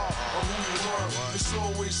you are or who you are, it's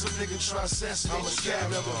always some nigga try to assassinate. I'm a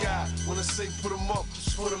stand-up guy. When I say put 'em up,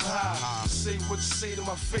 just put 'em high. You say what you say to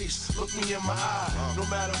my face, look me in my eye. No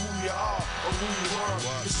matter who you are or who you are,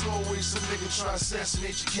 it's always some nigga try to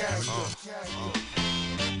assassinate your character.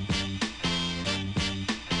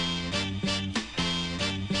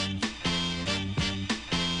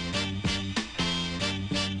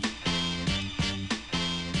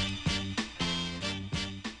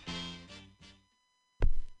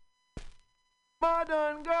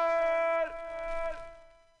 Modern girl.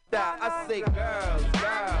 That I say girls,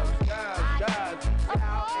 girls, girls, girls.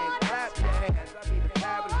 Shout and clap your hands. I be the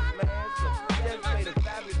fabulous man. So just play the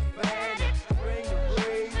fabulous fan and bring the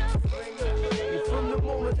breeze, bring the breeze. From the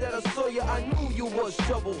moment that I saw you, I knew you was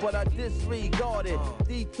trouble, but I disregarded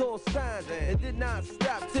detour signs and did not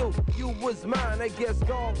stop till you was mine. I guess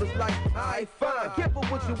God was like, I fine. Careful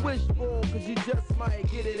what you wish for, cause you just might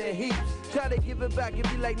get it in heaps. Try to give it back and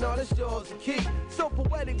be like, no, that's yours to keep. So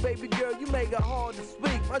poetic, baby girl, you make it hard to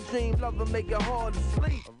speak. My dream lover make it hard to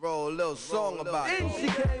sleep. I roll a little song about it. And she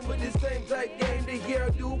came with the same type game. The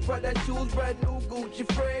hairdo, Prada shoes, brand new Gucci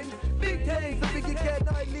frames. Big things, I think you can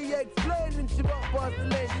nightly explain. And she rock past the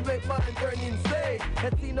lane, she make mine turn insane.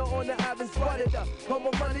 And Tina on the app and spotted her, come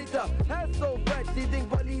on monitor. Hands so fat, she think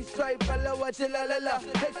police stripe, fella watch it la la la.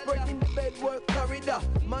 Expert in the bed work corridor.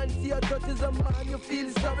 Man see her touches a man, you feel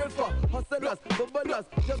sorry for. Hustlers, bubblers,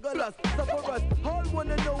 jugglers, sufferers. All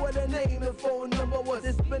wanna know what her name and phone number was.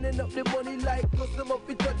 They spending up the money like custom up,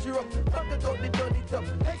 we touch her up. Fuck it up, they done it up.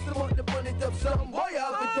 X them up, the money up. Some boy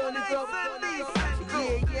out, we done it up.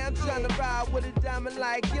 Yeah, I'm trying to ride with a diamond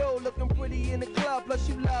like yo. Looking pretty in the club, plus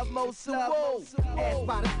you love most of whoa. Ass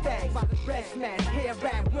by the stacks, breast match, hair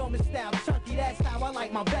wrap, Roman style, chunky, that's how I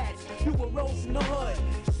like my bats. You were rose in the hood,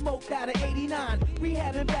 smoked out of 89.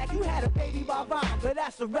 Rehabbing back, you had a baby by vibe, but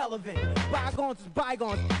that's irrelevant. Bygones is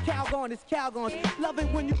bygones, Calgon is Calgon. Love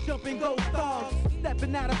it when you jump in ghost stars,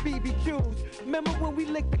 stepping out of BBQs. Remember when we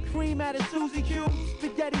licked the cream out of Susie Q?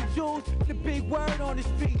 Spaghetti Jules, the big word on the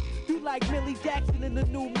street. You like Millie Jackson in the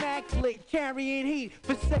new Mac flick, carrying heat.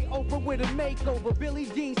 But say Oprah with a makeover, Billie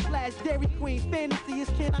Jean / Dairy Queen. Fantasy is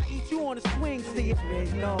can I eat you on a swing? See it's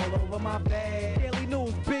written all over my bag. Daily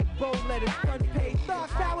News, big bold letters, front page, dark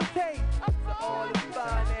sour taste. Up to all the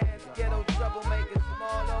finance. ghetto troublemakers from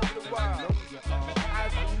all over the world.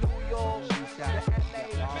 As from New York to LA,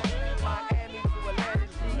 Miami to Atlanta,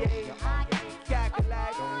 GA,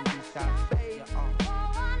 Cadillac, Spain,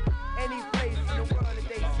 any place in the world that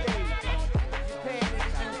they stay. Japan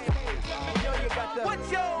and the UK. You know you got the What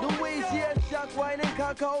yo? The ways, yes, shock, wine and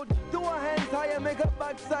cock out. Do a hands higher, make a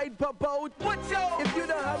backside pop out. What yo? If you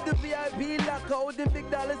don't have the VIP lockout, the big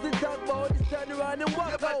dollars to talk about, just turn around and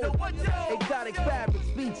walk out. What yo? Exotic fabrics,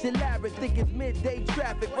 speech elaborate, think it's midday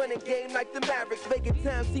traffic. Running game like the Mavericks, making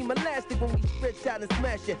time seem elastic when we stretch out and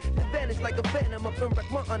smash it. Then vanish like a phantom up and wreck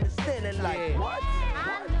my understanding like what?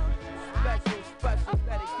 Special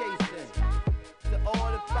dedication to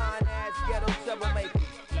all the fine ass ghetto troublemakers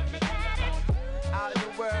out in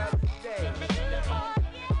the world today.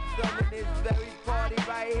 Some of this very party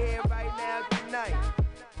right here, right now, tonight.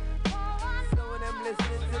 Some of them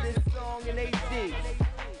listening to this song in their Jeeps.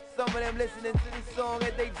 Some of them listening to this song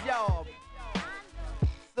at their job.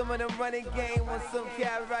 Some of them running game on some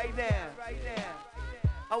cat right now.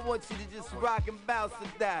 I want you to just rock and bounce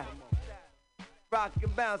with that. Rock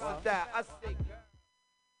and bounce with that. I say,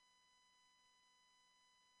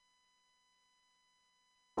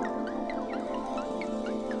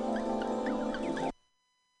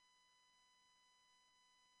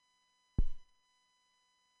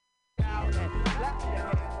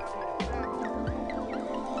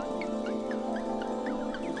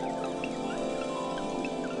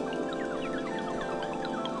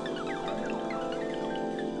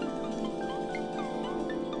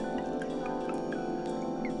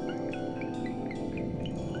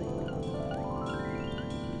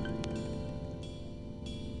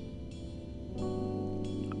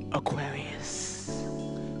 Aquarius,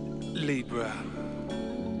 Libra,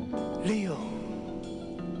 Leo,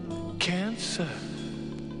 Cancer,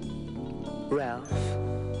 Ralph,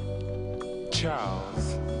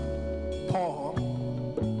 Charles, Paul,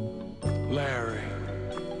 Larry.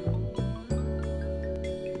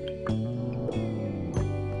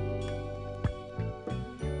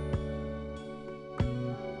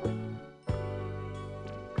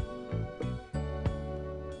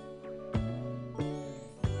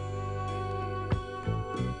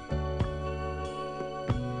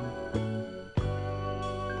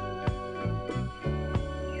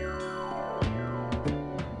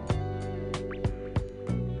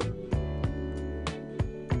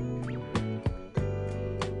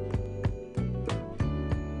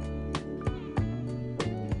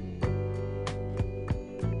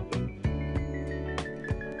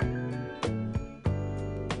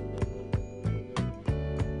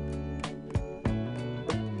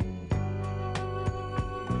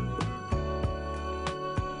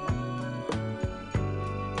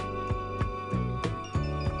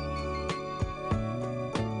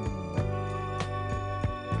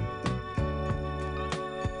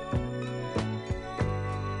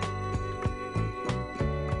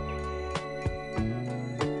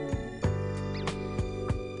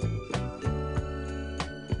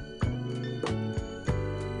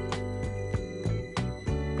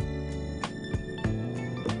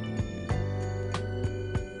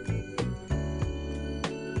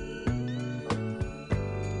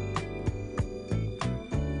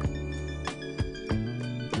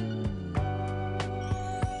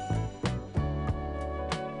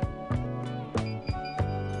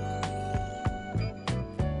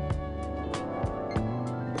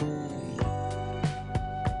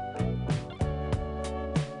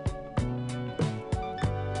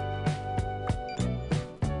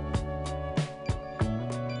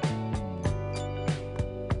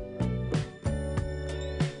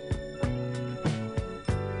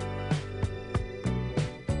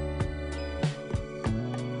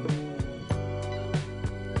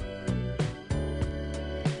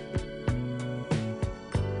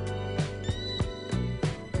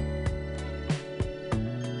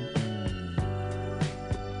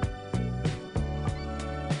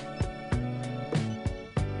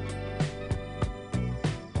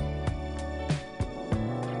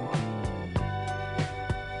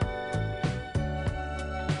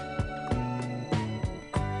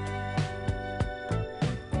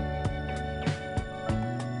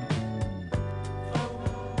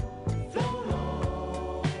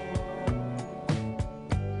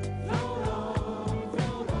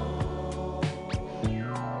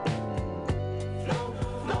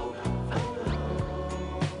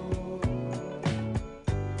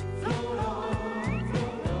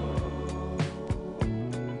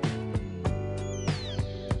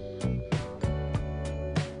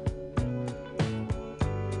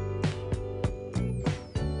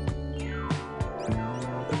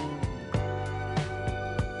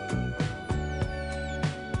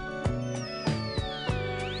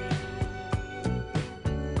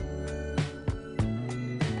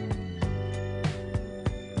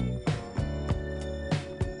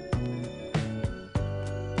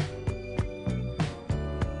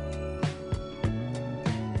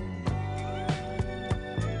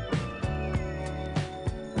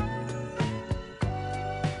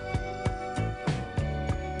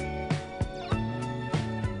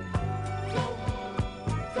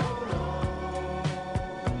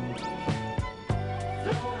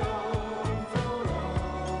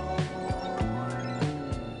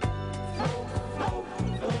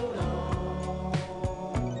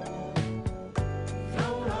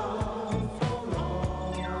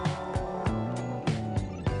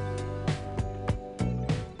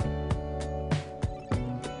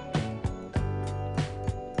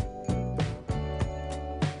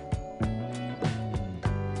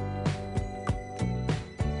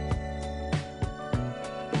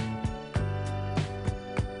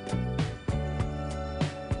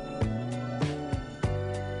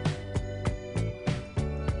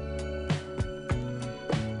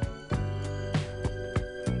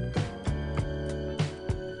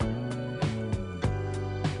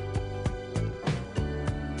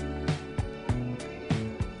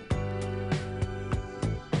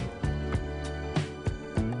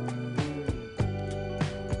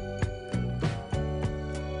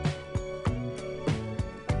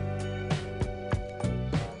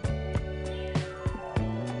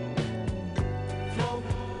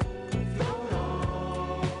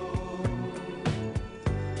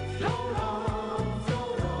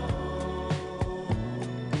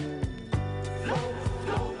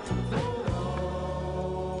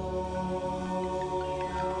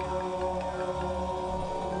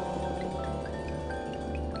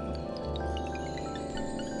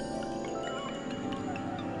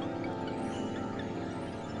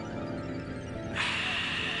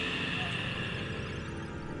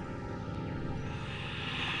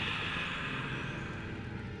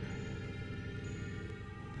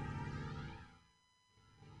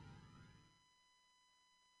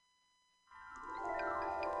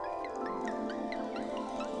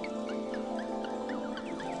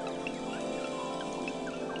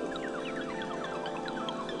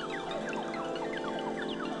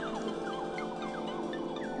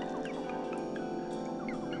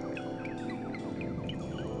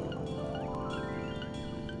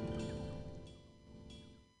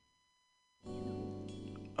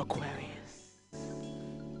 Aquarius,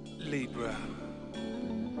 Libra,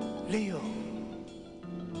 Leo,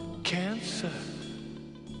 Cancer,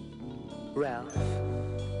 Ralph,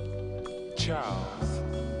 Charles,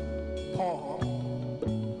 Paul,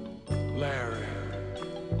 Larry.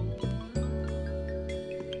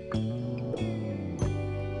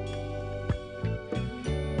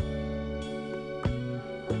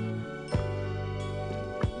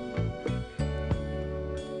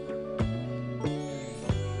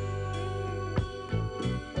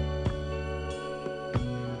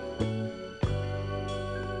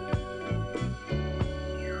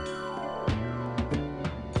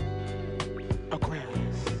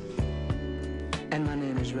 And my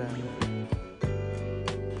name is Ralph.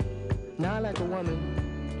 Now I like a woman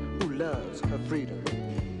who loves her freedom.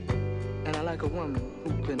 And I like a woman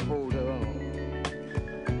who can hold her own.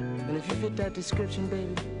 And if you fit that description,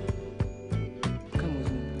 baby, come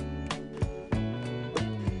with me.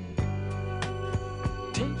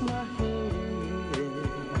 Take my hand.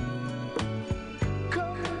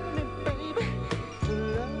 Come with me, baby, to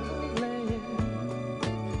love land.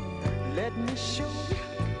 Let me show you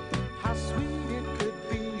how sweet it could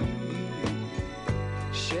be,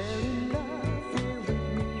 sharing love here with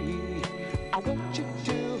me. I want you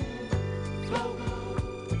to float,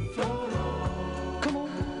 float on. Come on,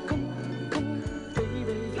 come on, come on,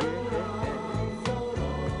 baby, yeah. Float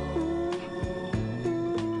on.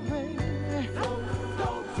 Ooh, baby. Float,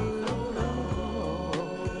 float, float on.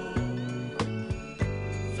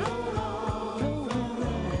 Float on, float on.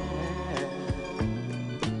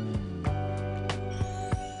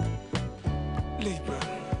 Libra.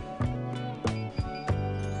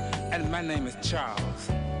 And my name is Charles.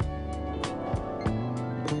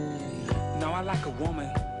 Now I like a woman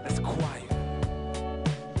that's quiet.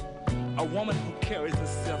 A woman who carries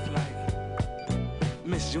herself like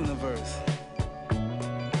Miss Universe.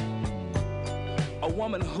 A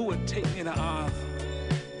woman who would take me in her arms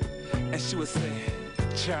and she would say,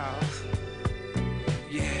 Charles,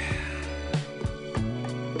 yeah.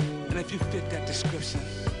 And if you fit that description,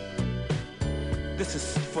 this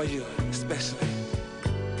is for you, especially.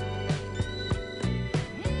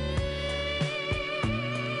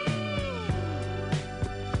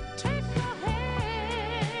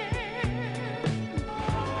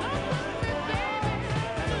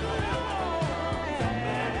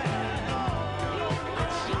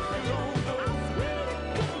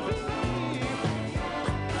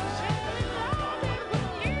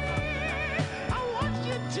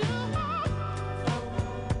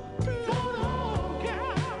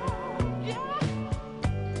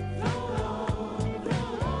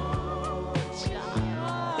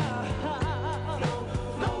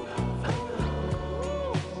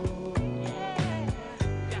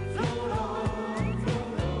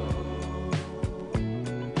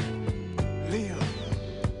 Leo.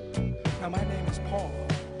 Now my name is Paul.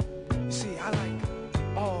 You see, I like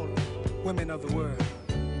all women of the world.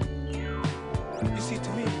 You see, to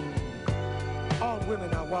me, all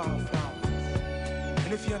women are wildflowers.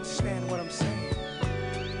 And if you understand what I'm saying,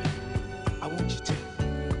 I want you to.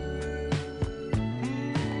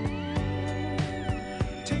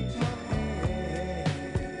 Take my hand.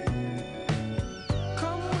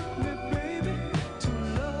 Come with me, baby, to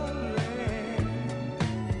love land.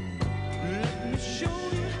 Let me show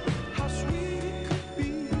you how sweet it could be,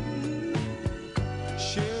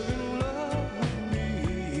 sharing love with me.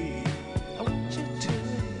 I want you to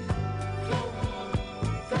float,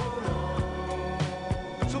 float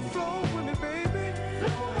on. So float with me, baby.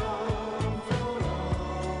 Float on, float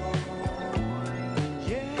on.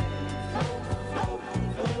 Yeah. Float, float,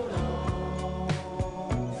 float on.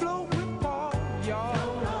 Float with Paul, y'all.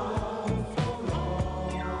 Float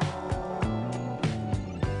on,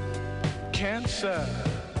 Cancer.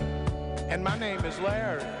 And my name is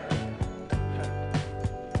Larry.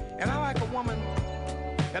 And I like a woman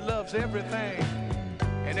that loves everything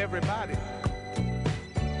and everybody.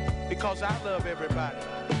 Because I love everybody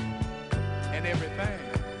and everything.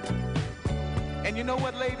 And you know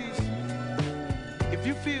what, ladies? If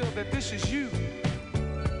you feel that this is you,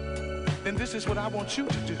 then this is what I want you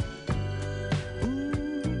to do.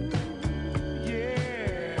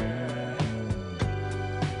 Yeah.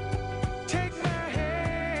 Take my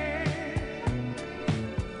hand.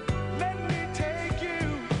 Let me take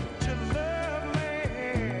you to love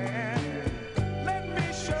land. Let me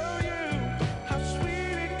show you how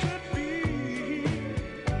sweet it could be,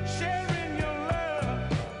 sharing your love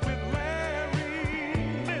with Larry.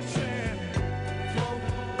 Listen, float,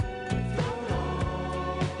 float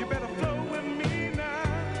on. You better flow with me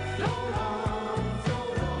now.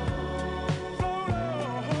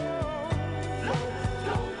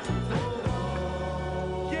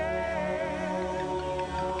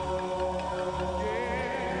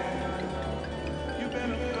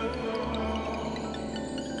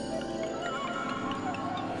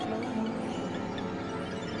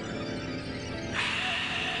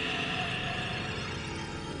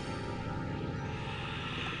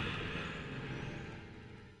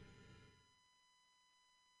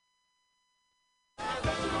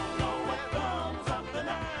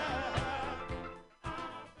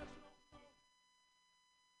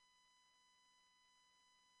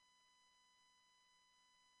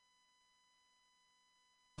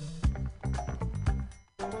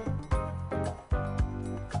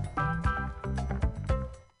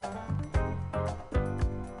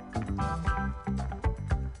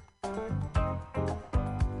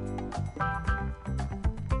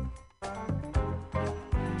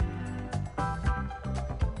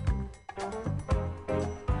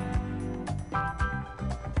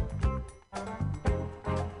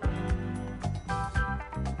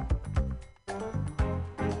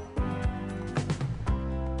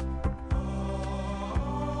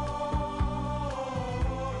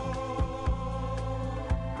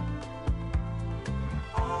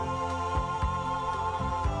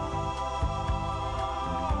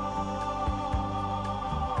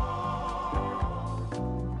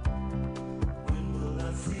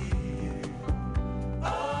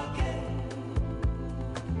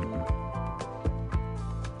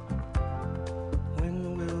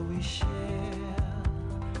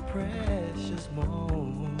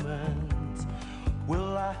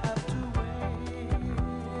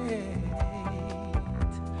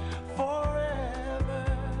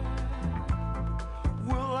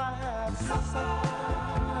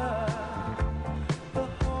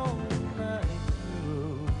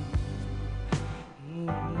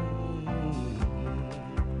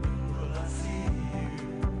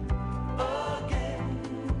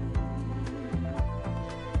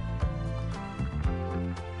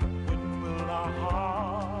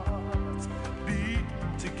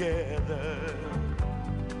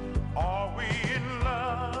 Are we in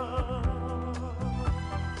love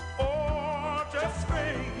or just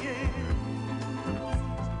friends?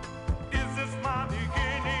 Is this my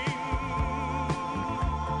beginning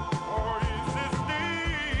or is this the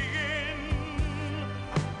end?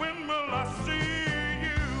 When will I see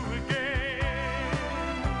you again?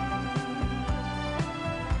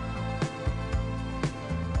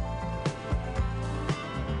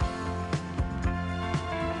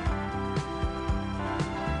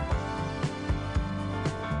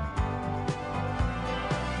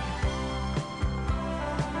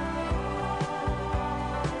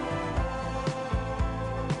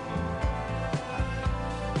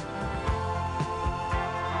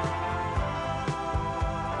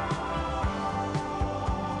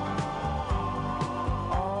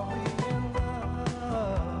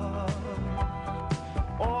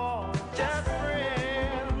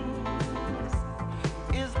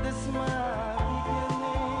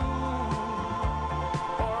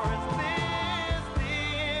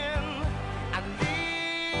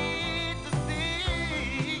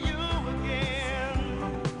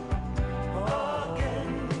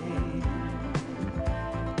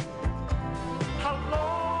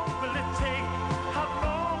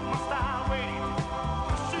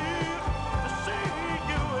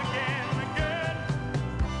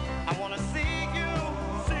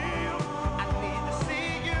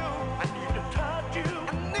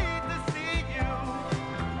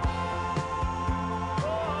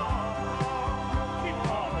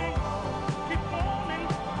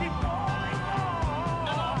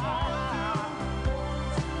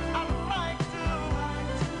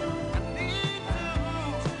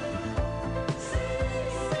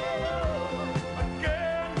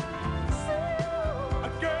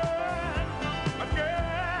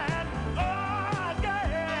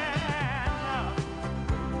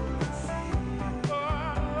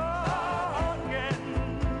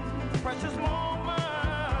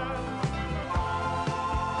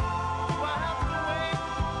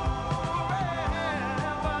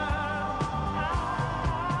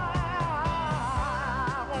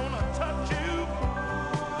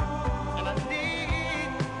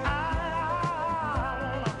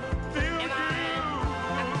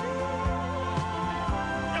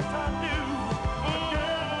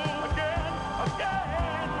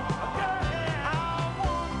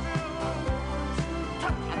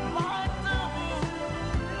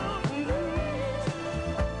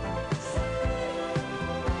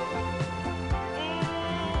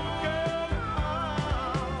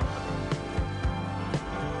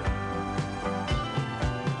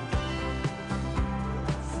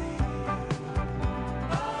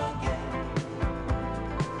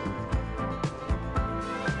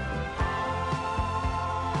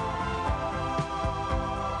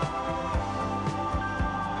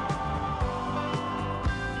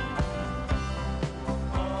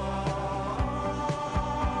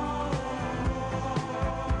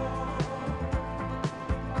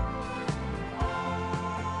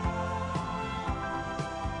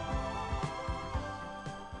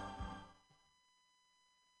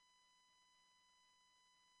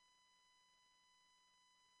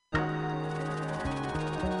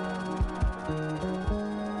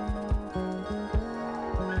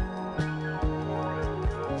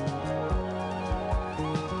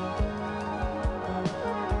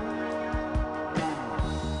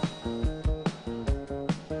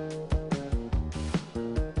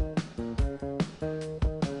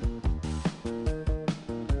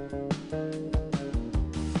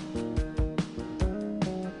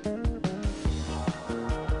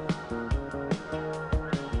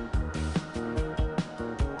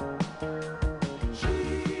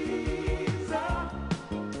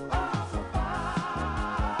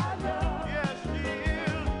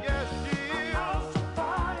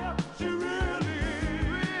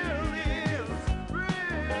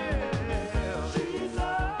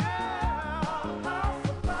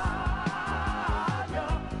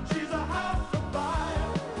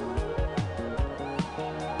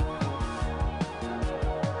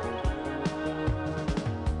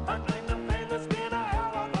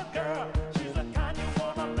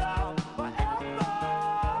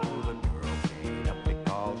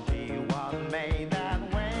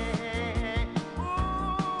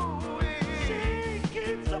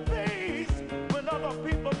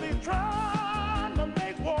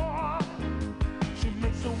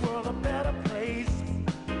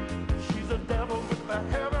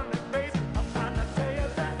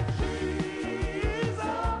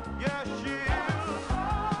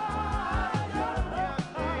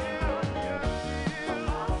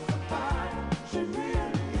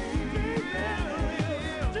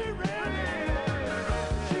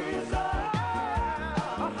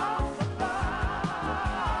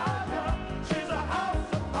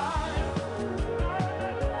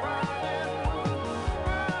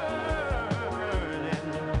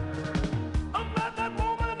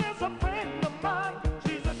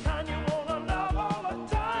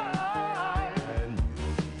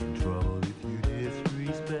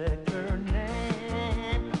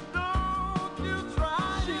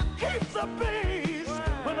 of peace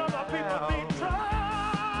when other people be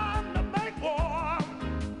trying to make war.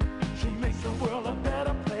 She makes the world a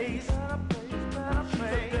better place. She's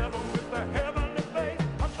the devil with the heavenly face.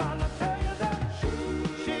 I'm trying to tell you that she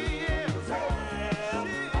is.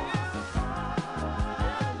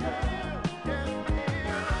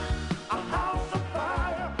 A house of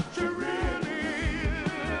fire. She really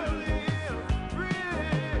is.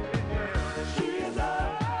 She's a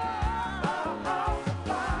house of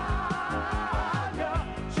fire.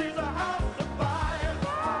 She's a house of fire.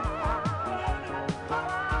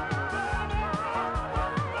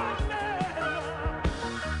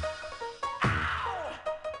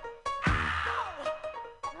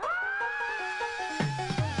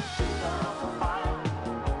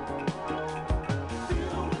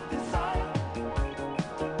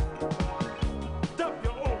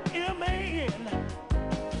 W-O-M-A-N,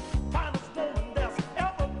 finest woman there's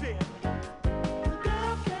ever been. The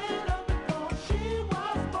girl can't help it 'cause she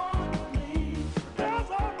was born to please. The girl's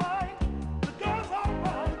alright, the girl's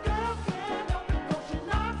alright. The girl can't help it 'cause she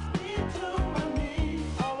knocks me to my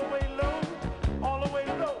knees. All the way low, all the way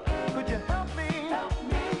low. Could you help me? Help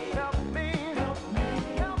me, help me, help me,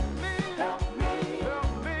 help me, help me,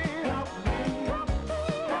 help me, help me,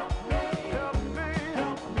 help me,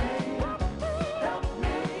 help me, help me, help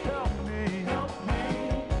me, help me, help me,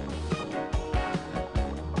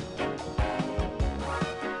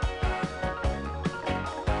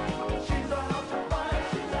 She's a house of fire,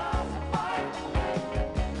 she's a house of fire.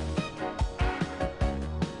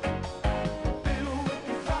 Filled with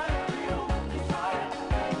desire, filled with desire.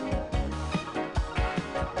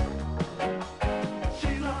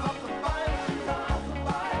 She's a house of fire, she's a house of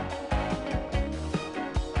fire.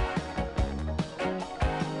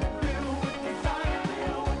 Filled with desire,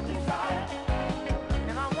 filled with desire.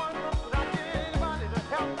 And I wonder if I get anybody to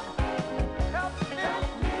help me, help me,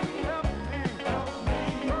 help me, help me,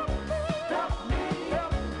 help me, help me,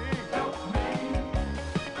 help me, help me.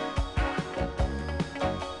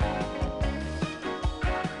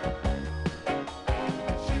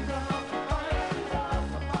 She's a house of fire, she's a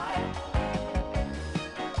house of fire.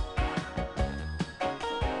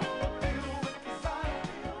 Filled with desire,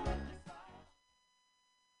 filled with desire.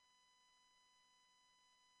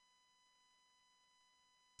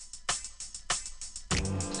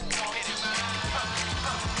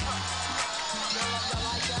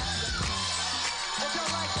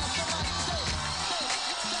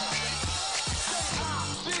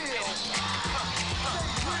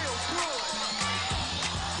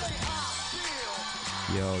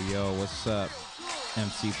 Yo, what's up?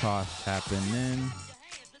 MC Posh tapping in.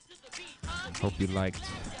 Hope you liked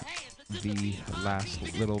the last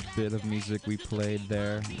little bit of music we played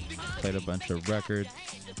there. Played a bunch of records.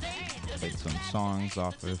 Played some songs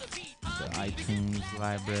off of the iTunes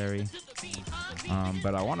library.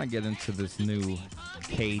 But I want to get into this new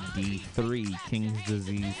KD3, King's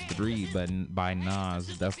Disease 3 by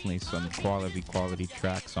Nas. Definitely some quality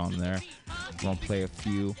tracks on there. I'm going to play a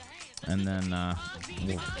few, and then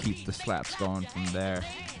we'll keep the slaps going from there.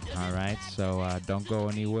 All right, so don't go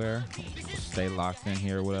anywhere. Stay locked in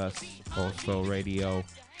here with us. Also, Radio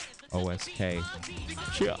OSK.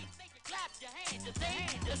 Cheer.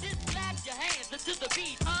 Just clap your hands to the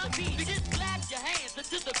beat, beat. Just clap your hands to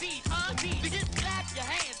the beat, beat. Just clap your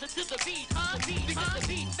hands to the beat, beat. Because the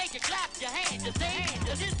beat make you clap your hands. Just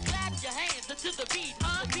clap your hands to the beat,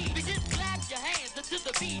 beat. Just clap your hands to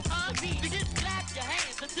the beat, beat. Just clap your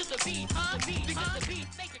hands to the beat, beat. Because the beat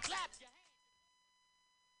make you clap your hands.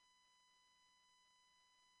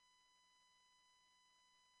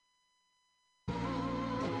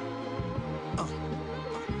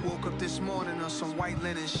 Woke up this morning on some white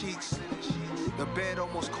linen sheets. The bed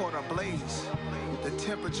almost caught a blaze. The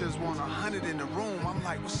temperature's 100 in the room. I'm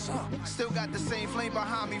like, what's up? Still got the same flame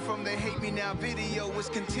behind me from the Hate Me Now video. It's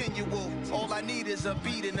continual. All I need is a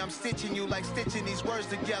beat and I'm stitching you like stitching these words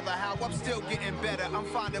together. How I'm still getting better. I'm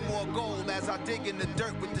finding more gold as I dig in the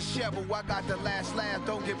dirt with the shovel. I got the last laugh.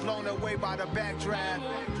 Don't get blown away by the backdraft.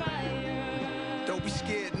 Don't be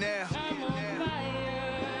scared now.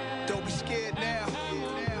 Don't be scared now.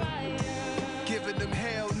 Giving them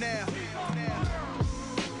hell now.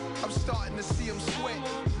 I'm starting to see them sweat.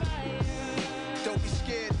 Don't be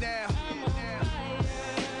scared now.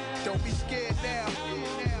 Don't be scared now.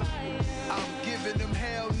 I'm giving them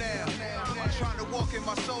hell now. I'm trying to walk in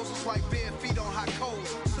my soul, it's like bare feet on hot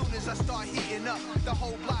coals. Soon as I start heating up, the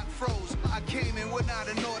whole block froze. I came in with not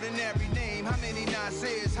an ordinary name. How many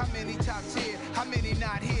naysayers? How many top tier? How many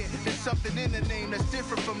not here? There's something in the name that's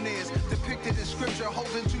different from theirs. Depicted in scripture,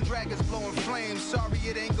 holding two dragons blowing flames. Sorry,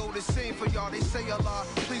 it ain't go the same for y'all. They say Allah,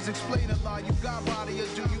 please explain Allah. You got body or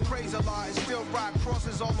do you praise Allah? And still rock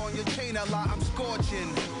crosses all on your chain Allah. I'm scorching,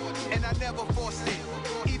 and I never forced it.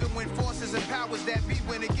 Even when forces and powers that be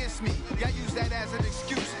went against me, y'all use that as an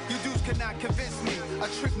excuse. You dudes cannot convince me.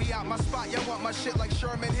 Trick me out my spot. Y'all want my shit like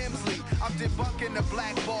Sherman Hemsley. I'm debunking the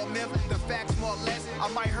blackball myth. The facts more or less.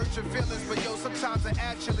 I might hurt your feelings, but yo, sometimes it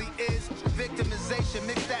actually is victimization.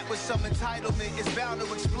 Mix that with some entitlement. It's bound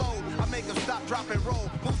to explode. I make them stop, drop, and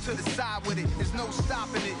roll. Move to the side with it. There's no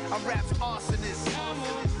stopping it. I'm rap's arsonist.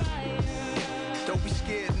 Don't be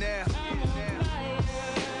scared now.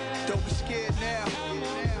 Don't be scared now.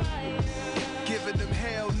 Giving them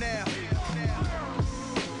hell now.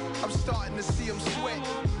 I'm starting to see them sweat.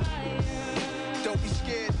 Don't be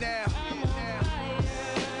scared now.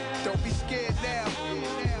 Don't be scared now.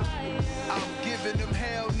 I'm giving them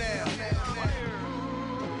hell now.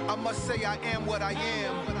 I must say I am what I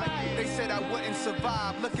am. They said I wouldn't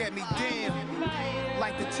survive. Look at me, damn.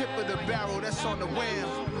 Like the tip of the barrel that's on the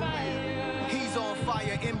wham. He's on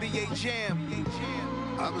fire, NBA Jam.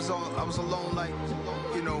 I was alone, like,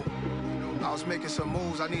 you know, I was making some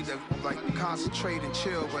moves. I need to like concentrate and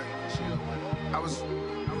chill, but I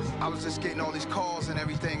was just getting all these calls and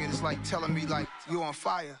everything, and it's like telling me like you on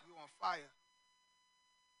fire.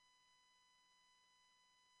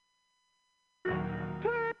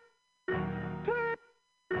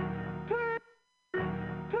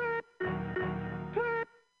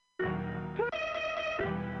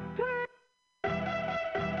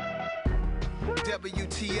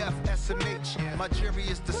 WTF, SMH. My jury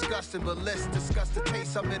is disgusting, but let's discuss the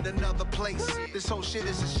taste. I'm in another place. This whole shit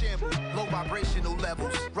is a shambles. Low vibrational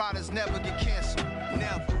levels. Riders never get canceled.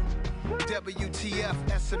 Never. WTF,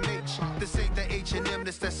 SMH. This ain't the H&M,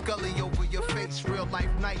 this that Scully over your face. Real life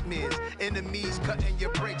nightmares. Enemies cutting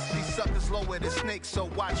your brakes. These suckers lower than snakes, so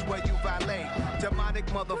watch where you valet. Demonic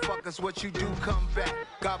motherfuckers, what you do come back.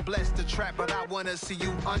 God bless the trap, but I wanna see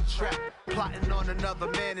you untrapped. Plotting on another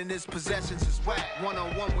man and his possessions is whack.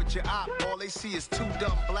 One-on-one with your op, all they see is two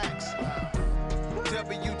dumb blacks.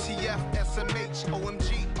 WTF, SMH,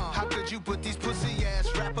 OMG. How could you put these pussy ass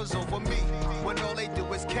rappers over me? When all they do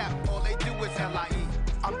is cap, all they do is LIE.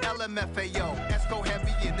 I'm LMFAO, Esco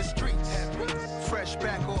heavy in the streets. Fresh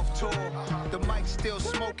back off tour, the mic still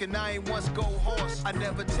smoking, I ain't once go horse. I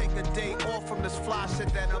never take a day off from this fly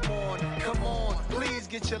shit that I'm on. Come on, please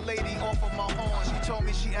get your lady off of my horn. She told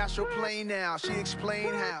me she astroplane now, she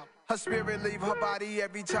explained how. Her spirit leave her body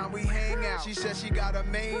every time we hang out. She said she got a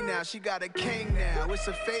main now, she got a king now. It's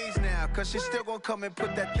a phase now, cause she still gon' come and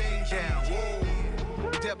put that thing down. Whoa.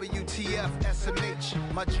 WTF,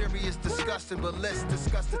 SMH. My jury is disgusting, but let's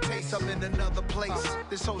discuss the taste. I'm in another place.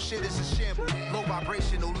 This whole shit is a shambles. Low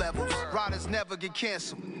vibrational levels. Riders never get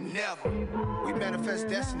canceled. Never. We manifest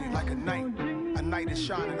destiny like a night in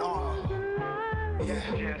shining armor.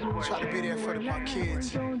 Yeah. Try to be there for my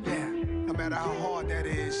kids. Yeah. No matter how hard that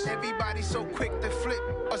is. Everybody so quick to flip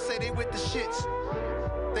or say they with the shits.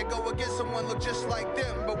 They go against someone look just like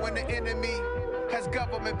them, but when the enemy has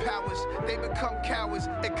government powers, they become cowards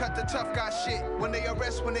and cut the tough guy shit. When they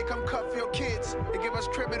arrest, when they come cut for your kids, they give us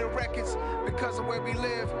criminal records because of where we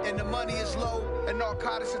live, and the money is low and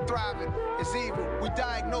narcotics are thriving. It's evil. We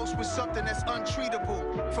diagnosed with something that's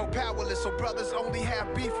untreatable. Feel powerless, so brothers only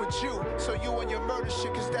have beef with you. So you and your murder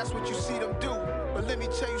shit, cause that's what you see them do. But let me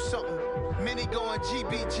tell you something. Many going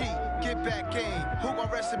GBG, get back game. Who gon'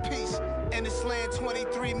 rest in peace? In this land,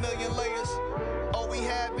 23 million layers. All we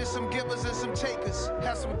have is some givers and some takers.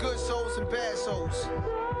 Have some good souls and bad souls.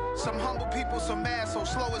 Some humble people, some assholes.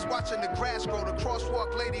 Slow as watching the grass grow. The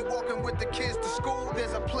crosswalk lady walking with the kids to school.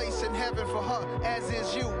 There's a place in heaven for her, as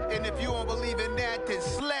is you. And if you don't believe in that, then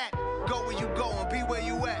slap. Go where you going, be where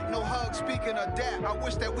you at. No hug, speaking of that. I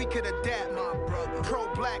wish that we could adapt, my brother.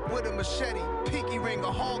 Pro-black with a machete, pinky ring,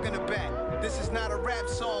 a hog in the back. This is not a rap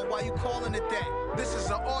song, why you calling it that? This is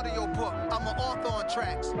an audio book, I'm an author on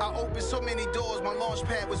tracks. I opened so many doors, my launch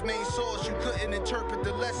pad was main source. You couldn't interpret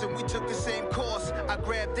the lesson, we took the same course. I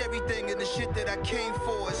grabbed everything and the shit that I came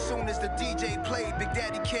for. As soon as the DJ played, Big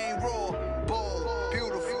Daddy came raw. Bold,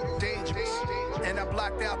 beautiful, dangerous. And I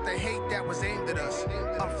blocked out the hate that was aimed at us.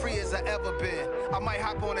 I'm free as I ever been. I might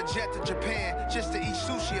hop on a jet to Japan just to eat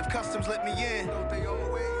sushi if customs let me in.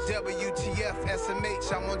 WTF,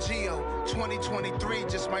 SMH, I'm on Geo. 2023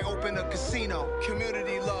 just might open a casino.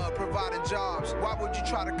 Community love, providing jobs. Why would you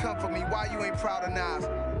try to come for me? Why you ain't proud of knives?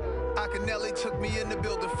 Akinelli took me in the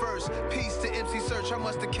building first. Peace to MC Search, I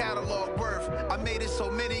must have catalog worth. I made it so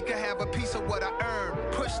many could have a piece of what I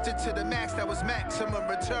earned. Pushed it to the max, that was maximum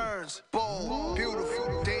returns. Bold,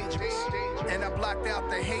 beautiful, dangerous. And I blocked out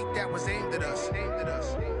the hate that was aimed at us.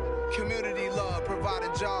 Community love,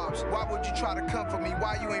 provided jobs. Why would you try to come for me?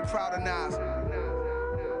 Why you ain't proud of Nas?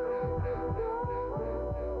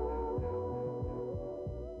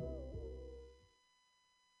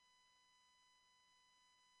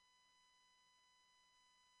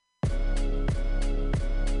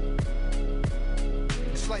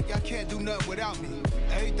 It's like y'all can't do nothing without me.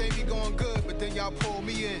 Everything be going good, but then y'all pull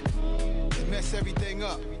me in and mess everything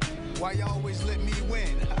up. Why y'all always let me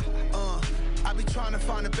win? I be trying to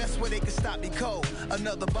find the best way they can stop me cold.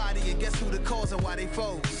 Another body, and guess who the cause and why they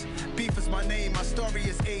foes? Beef is my name, my story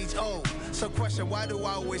is age old. So question, why do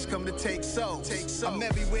I always come to take so? I'm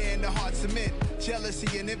everywhere in the hearts of men.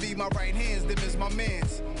 Jealousy and envy, my right hands, them is my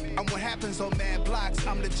mans. I'm what happens on mad blocks.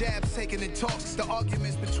 I'm the jabs taking in talks. The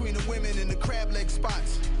arguments between the women in the crab leg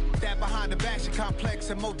spots. That behind the back shit complex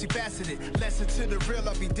and multifaceted. Lesson to the real,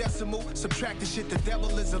 I'll be decimal. Subtract the shit, the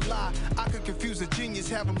devil is a lie. I could confuse a genius,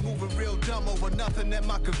 have him moving real dumb over nothing at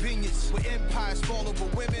my convenience. When empires fall over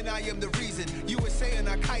women, I am the reason. USA and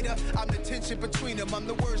Al-Qaeda, I'm the tension between them. I'm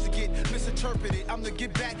the words to get misinterpreted. I'm the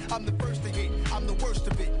get back, I'm the first to hit. I'm the worst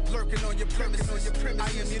of it, lurking on your premises. I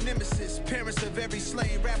am your nemesis. Parents of every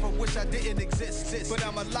slain rapper wish I didn't exist. But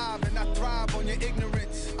I'm alive and I thrive on your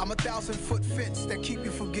ignorance. I'm 1,000-foot fence that keep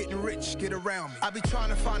you from getting rich, get around me. I be trying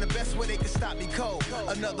to find the best way they can stop me cold.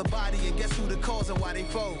 Another body, and guess who the cause and why they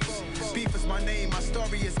foes? Beef is my name, my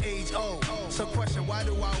story is age old. So question, why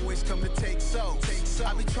do I always come to take so?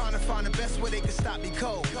 I be trying to find the best way they can stop me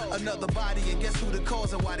cold. Another body, and guess who the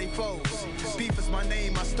cause and why they foes? Beef is my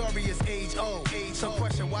name, my story is age old. So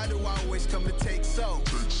question, why do I always come to take so?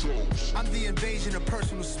 I'm the invasion of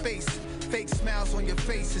personal space. Fake smiles on your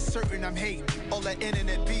face is certain I'm hate. All that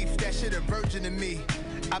internet beef, that shit a virgin to me.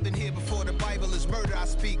 I've been here before the Bible is murder I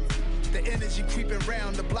speak. The energy creeping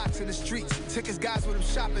round the blocks in the streets. Took his guys with him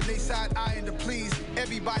shopping, they side eyeing to please.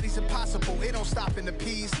 Everybody's impossible, it don't stop in the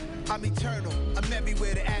peas. I'm eternal, I'm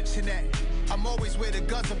everywhere the action at. I'm always where the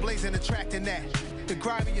guns are blazing, attracting that. The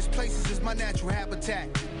grimiest places is my natural habitat.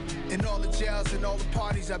 In all the jails and all the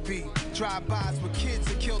parties I be. Drive-bys with kids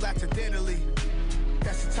that killed accidentally.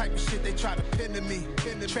 That's the type of shit they try to pin to me.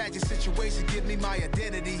 The tragic situation give me my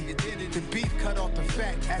identity. The beef cut off the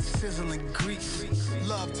fat as sizzling grease.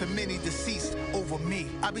 Love to many deceased over me.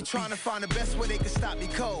 I be trying to find the best way they can stop me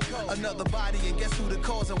cold. Another body, and guess who the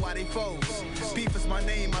cause and why they foes? Beef is my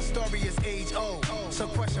name, my story is age old. So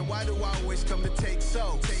question, why do I always come to take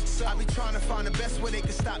so? I be trying to find the best way they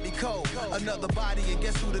can stop me cold. Another body, and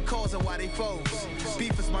guess who the cause and why they foes?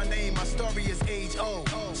 Beef is my name, my story is age old.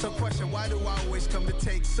 So question, why do I always come to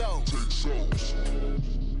take so? Take souls.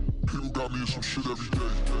 People got me in some shit every day.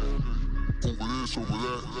 Over this, over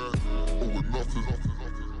that, over nothing,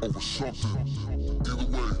 over something.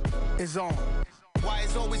 Either way, it's on. Why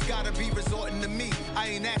it's always gotta be resorting to me? I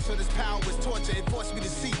ain't asked for this power, it's torture, it forced me to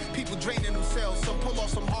see people draining themselves, some pull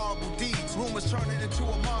off some horrible deeds. Rumors turning into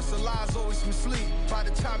a monster, lies always mislead. By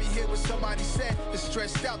the time you hear what somebody said, it's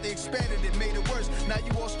stressed out, they expanded it, made it worse. Now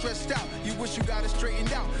you all stressed out, you wish you got it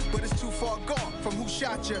straightened out, but it's too far gone. From Who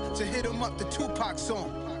Shot Ya to Hit 'Em Up, the Tupac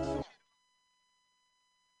song.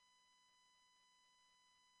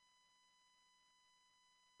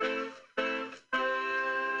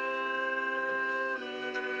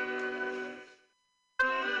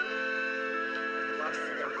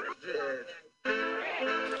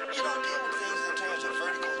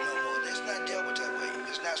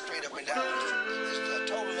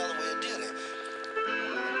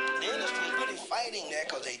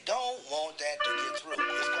 Because they don't want that to get through.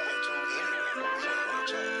 It's coming through anyway. We don't want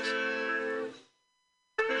a choice.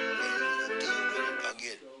 They either deal with it or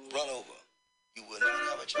get run over. You will not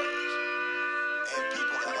have a choice. And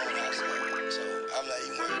people are on our side, so I'm not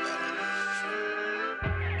even worried about it.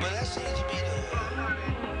 But that seems to be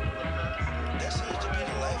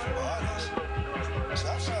the life of artists. So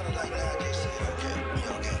I'm sort of like now they say, okay, we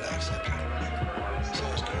all gotta accept it. So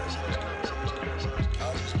it's good.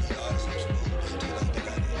 I'll just be honest and smooth.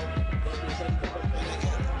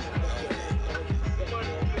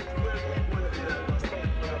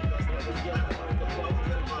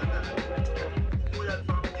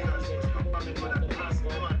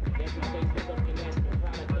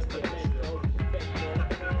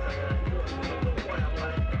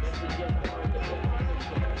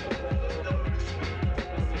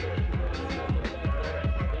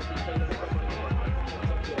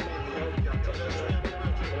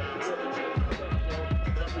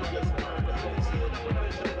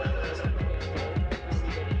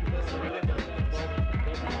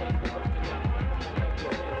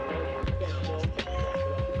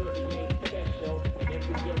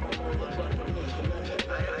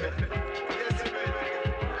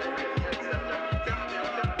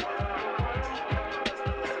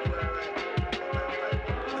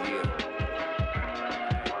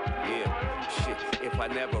 I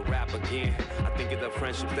never rap again. I think of the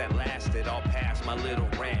friendships that lasted, all past my little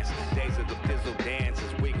rants. Days of the fizzle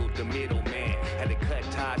dances, wiggled the middleman. Had to cut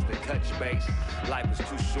ties to touch base. Life was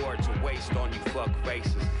too short to waste on you fuck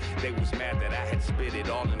faces. They was mad that I had spit it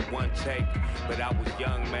all in one take. But I was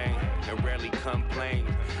young, man, and rarely complained.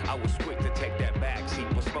 I was quick to take that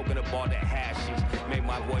backseat, but smoking up all that hashies made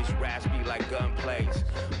my voice raspy like gun plays.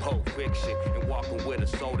 Pulp Fiction and walking with a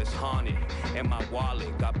soul that's haunted. And my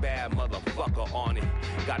wallet got bad motherfucker on it.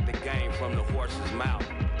 Got the game from the horse's mouth.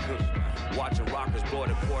 Watching rockers blow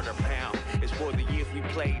the quarter pound. It's for the years we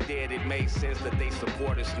played dead, it made sense that they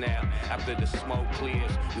support us now. After the smoke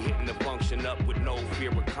clears, we hitting the function up with no fear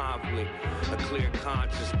of conflict. A clear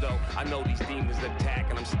conscience though, I know these demons attack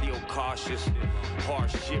and I'm still cautious.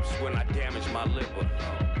 Hardships when I damage my liver.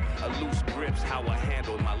 A loose grip's how I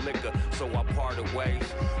handled my liquor, so I parted ways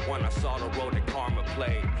when I saw the road that karma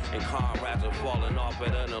played. And comrades are falling off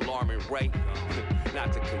at an alarming rate.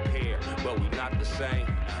 Not to compare, but we not the same.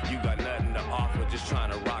 You got nothing to offer, just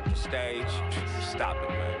trying to rock the stage. Stop it,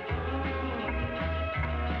 man.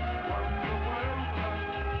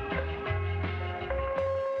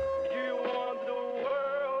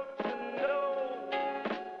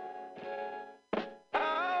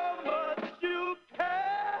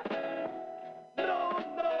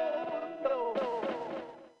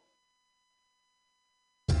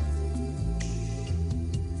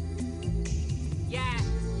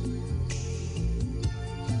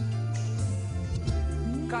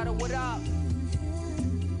 Carter, what up?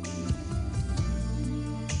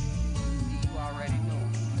 You already know.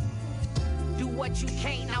 Do what you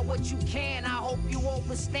can't, not what you can. I hope you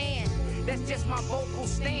understand. That's just my vocal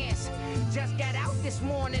stance. Just got out this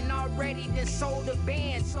morning already, then sold a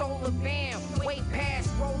band, stole a van. Way past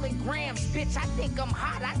rolling grams. Bitch, I think I'm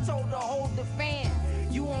hot. I told her hold the fan.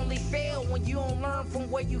 You only fail when you don't learn from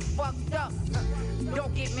where you fucked up.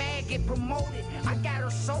 Don't get mad, get promoted. I got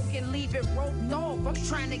her soaking, leave it roped off. I'm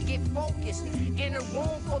trying to get focused. In a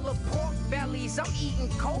room full of pork bellies, I'm eating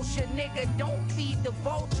kosher, nigga. Don't feed the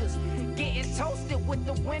vultures. Getting toasted with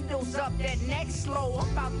the windows up, that neck slow. I'm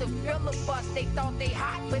about to filibust. They thought they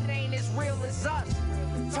hot, but ain't as real as us.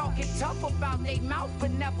 Talking tough about they mouth,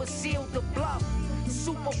 but never sealed the bluff.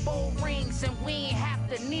 Super Bowl rings, and we ain't have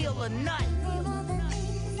to kneel or nothing.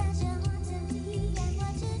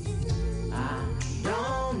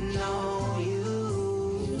 Don't know you.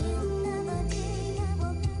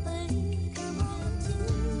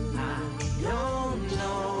 I don't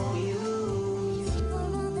know you.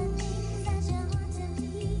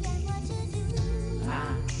 I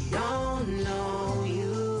don't know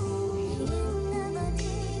you.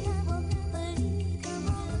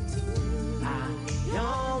 I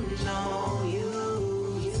don't know you.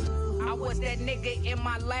 I was that nigga in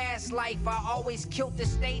my last life. I always killed the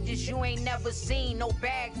stages you ain't never seen. No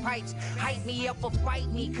bagpipes, hype me up or fight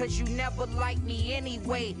me, cause you never liked me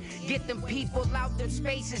anyway. Get them people out them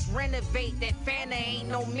spaces, renovate. That Fanta ain't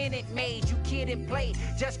no Minute Maid. You kid and play,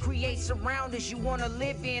 just create surroundings you wanna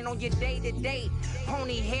live in on your day-to-day.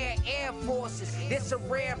 Pony hair, Air Forces, this a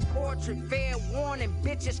rare portrait. Fair warning,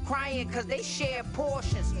 bitches crying cause they share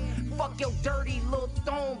portions. Fuck your dirty little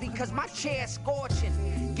thong because my chair's scorching.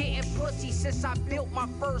 Getting pussy since I built my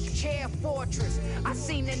first chair fortress. I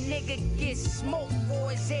seen a nigga get smoked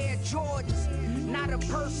for his Air Jordans. Not a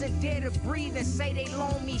person dare to breathe and say they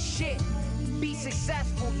loan me shit. Be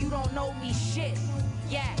successful, you don't know me shit.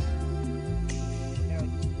 Yeah.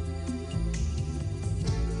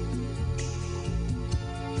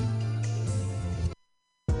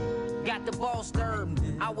 Got the ball stirred.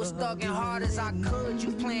 I was thugging hard as I could.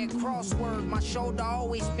 You playing crossword. My shoulder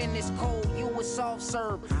always been this cold. You was soft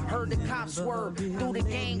serve. Heard the cops swerve through the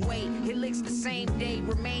gangway. It licks the same day.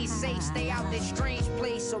 Remain safe. Stay out this strange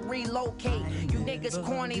place or relocate. You niggas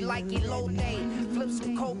corny like Elote. Flip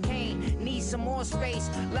some cocaine. Need some more space.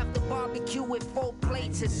 Left the barbecue with 4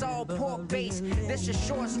 plates. It's all pork based. This a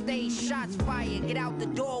short stay. Shots fired. Get out the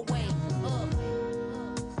doorway.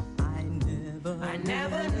 I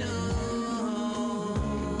never knew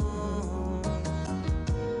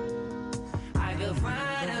I could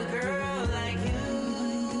find a girl like you.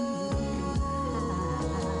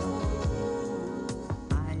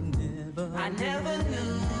 I never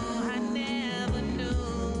knew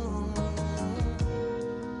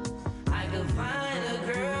I could find a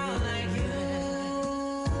girl like you.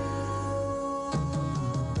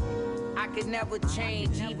 I could never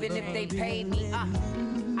change even if they paid me.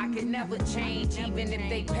 I could never change even if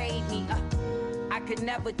they paid me. I could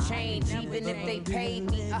never change even if they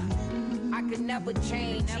paid me. I could never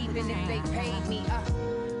change even if they paid me.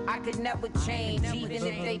 I could never change even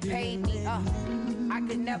if they paid me. I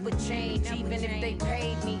could never change, even if they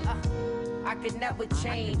paid me. I could never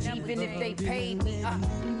change, even if they paid me. I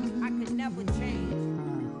could never change.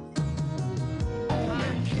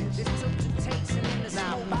 This took two takes and then the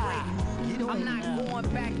smoke break. I'm not going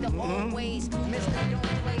back to old ways. Mister, don't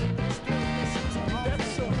play. Still listen to all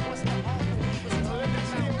this. What's the offer we was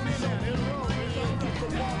talking about? You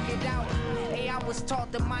could walk it out. Hey, I was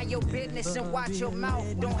taught to mind your business and watch your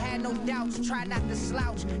mouth. Don't have no doubts. Try not to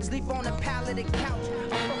slouch. Sleep on a pallet of couch.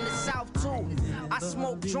 I'm from the south too. I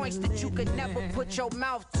smoke joints that you could never put your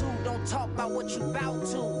mouth to. Don't talk about what you bout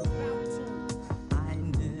to.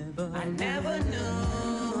 I never knew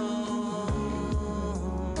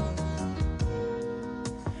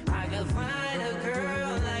I could find a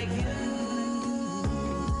girl like you.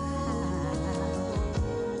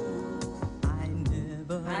 I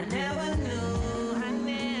never knew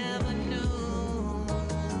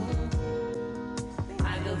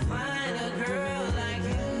I could find a girl like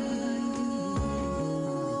you.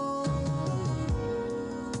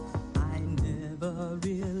 I never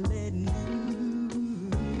really knew.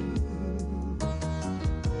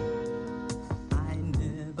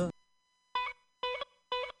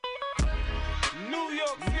 New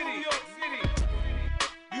York City.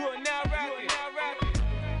 You are now rapping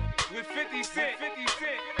with 50 Cent.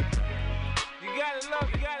 You gotta love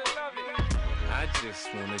it. I just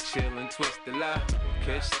wanna chill and twist the lie.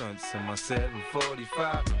 Catch stunts in my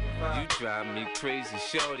 745. You drive me crazy,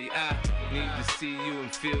 shorty. I need to see you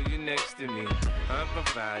and feel you next to me. I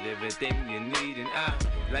provide everything you need, and I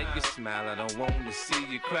like your smile. I don't want to see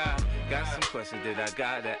you cry. Got some questions that I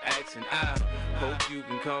gotta ask, and I hope you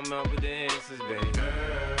can come up with the answers, baby.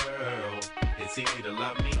 Girl, it's easy to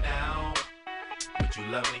love me now. Would you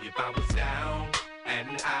love me if I was down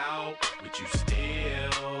and out? Would you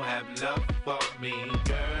still have love for me,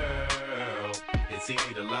 girl? It's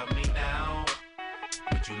easy to love me now.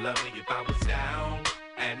 Would you love me if I was down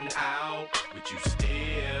and out? Would you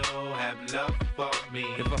still have love for me,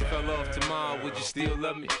 If I fell off tomorrow, would you still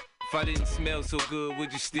love me? If I didn't smell so good,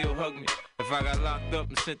 would you still hug me? If I got locked up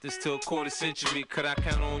and sentenced to a quarter century, could I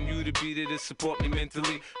count on you to be there to support me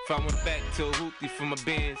mentally? If I went back to a hoopty for my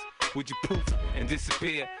bands, would you poof and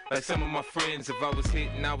disappear like some of my friends? If I was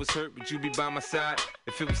hit and I was hurt, would you be by my side?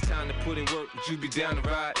 If it was time to put in work, would you be down to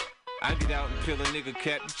ride? I get out and peel a nigga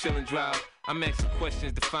cap, you chillin' drive. I'm asking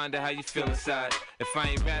questions to find out how you feel inside. If I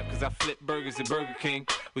ain't rap cause I flip burgers at Burger King,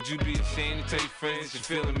 would you be ashamed to tell your friends you're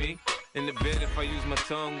feeling me? In the bed, if I use my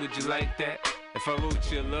tongue, would you like that? If I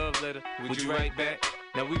wrote you a love letter, would you write back?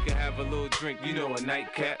 Now we can have a little drink, you know, a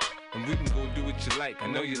nightcap, and we can go do what you like. I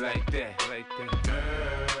know you like that,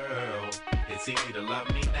 Girl, it's easy to love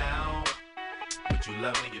me now. Would you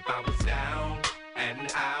love me if I was down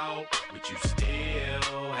and out? Would you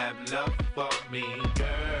still have love for me,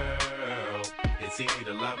 girl? It's easy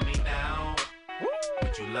to love me now.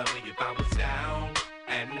 Would you love me if I was down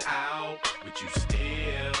and out? Would you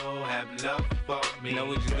still have love for me? Now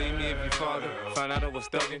would you leave me if your father found out I was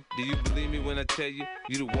thugging? Do you believe me when I tell you,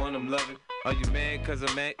 you the one I'm loving? Are you mad cause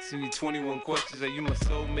I'm asking you 21 questions? Are you my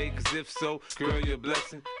soulmate? Cause if so, girl, you're a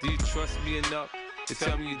blessing. Do you trust me enough to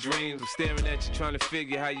tell me your dreams? I'm staring at you trying to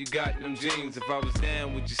figure how you got them jeans. If I was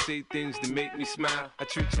down, would you say things to make me smile? I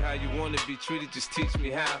treat you how you wanna be treated, just teach me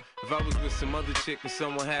how. If I was with some other chick and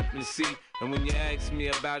someone happened to see, and when you asked me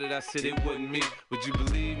about it, I said it wasn't me, would you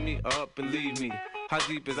believe me or up and leave me? How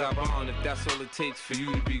deep is our bond if that's all it takes for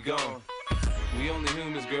you to be gone? We only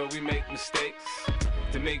humans, girl, we make mistakes.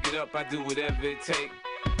 To make it up, I do whatever it takes.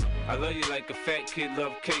 I love you like a fat kid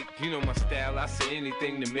love cake. You know my style, I say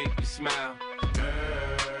anything to make you smile.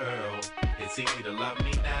 Girl, it's easy to love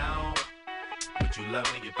me now. Would you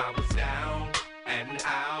love me if I was down and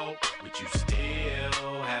out? Would you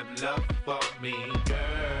still have love for me,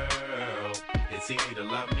 girl? It's easy to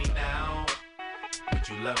love me now. Would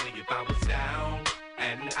you love me if I was down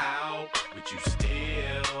and out? Would you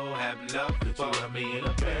still have love for me, in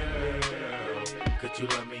a girl? Could you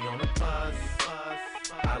love me on a bus?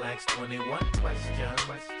 I'll ask 21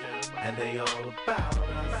 questions, and they all about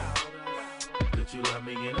us. Could you love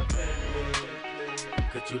me in a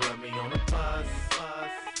bed? Could you love me on a bus?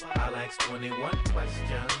 I'll ask 21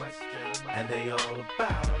 questions, and they all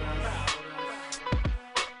about us.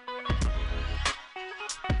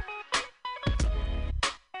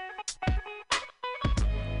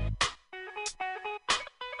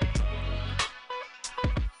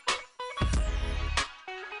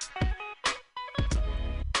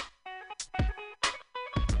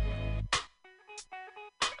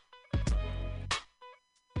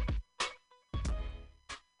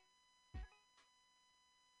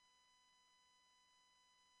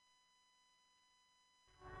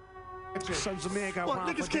 temperature. Sons of man got What,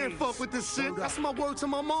 rhyme niggas for can't days. fuck with this shit. Word up. That's my word to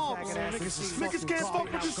my mom. Niggas can't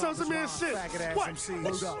fuck with this Sons of Man shit. What?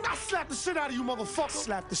 I slapped the shit out of you, motherfucker.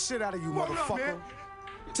 Slap the shit out of you, Word up, motherfucker. man.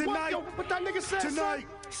 Tonight, what that nigga said, Tonight.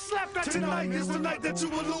 slap that tonight is the night that you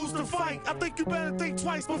will lose the fight. I think you better think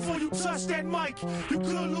twice before you touch that mic. You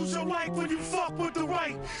could lose your life when you fuck with the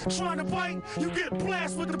right. Trying to bite, you get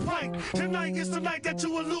blasted with the pipe. Tonight is the night that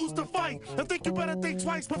you will lose the fight. I think you better think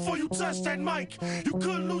twice before you touch that mic. You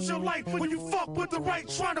could lose your life when you fuck with the right.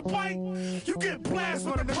 Trying to bite, you get blasted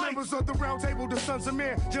with the pipe. Members of the round table, the Sons of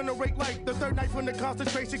Man, generate light. The third night from the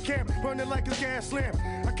concentration camp, burning like a gas lamp.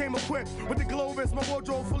 I came equipped with the globe as my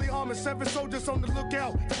wardrobe fully armored. 7 soldiers on the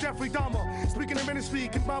lookout for Jeffrey Dahmer. Speaking of ministry,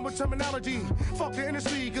 combined with terminology. Fuck the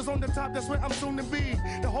industry, cause on the top, that's where I'm soon to be.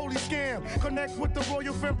 The holy scam. Connect with the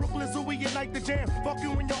royal fam, Brooklyn Zoo, we ignite the jam. Fuck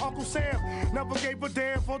you and your Uncle Sam. Never gave a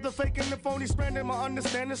damn for the fake and the phony stranding. My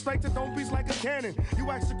understanding straight to don't be like a cannon.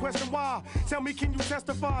 You ask the question why? Tell me, can you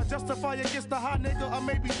testify? Justify against the hot nigga, or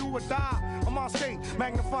maybe do or die. I'm on state,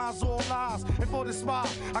 magnifies all lies. And for the spy,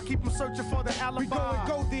 I keep them searching for the alibi. We going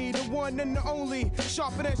Goldie, the one and the only.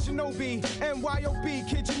 Sharper than Shinobi. NYOB,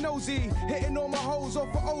 kid, you nosy. Hitting all my hoes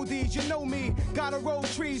off for ODs, you know me. Gotta roll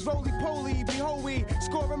trees, roly-poly, be holy.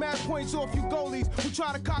 Scoring mad points off you goalies who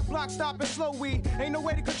try to cock block, stop and slow we. Ain't no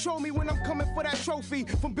way to control me when I'm coming for that trophy.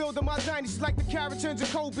 From building my dynasties like the Carringtons and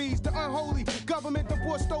Kobe's. The unholy government, the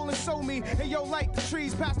boy stolen, sold me. And yo, like the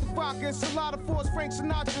trees, past the vodka and Salada Force, Frank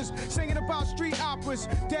Sinatra's. Singing about street operas.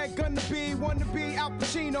 Dead gun to be, one to be, Al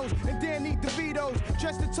Pacinos. And Danny DeVito's,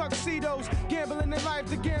 dressed in tuxedos. Gambling in life,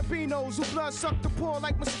 the Gambinos. Who blood suck the poor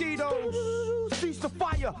like mosquitoes. Cease the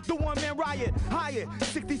fire, the one-man riot, hired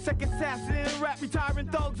 60-second assassin and rap retiring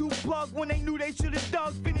thugs who plug when they knew they should have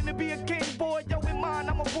dug. Feeling to be a king, boy, yo, in mind,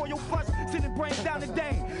 I'm a royal flush, sending brains down the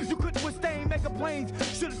dame. You couldn't withstand mega planes,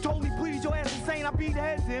 should've told me, please, your ass insane. I beat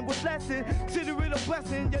heads in with blessing, consider it a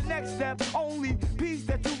blessing. Your next step, only peace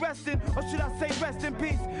that you rest in, or should I say rest in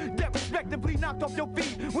peace? That respectively knocked off your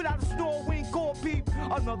feet without a snore, wink, or peep.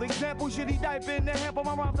 Another example, shitty dive in the hamper,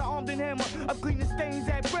 my rhymes are armed and hammer. I'm cleaning stains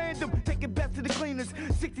at random, taking best to the cleaners.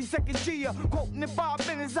 60-second G-ya, quoting in 5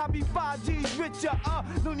 minutes, I'll be 5 G's richer.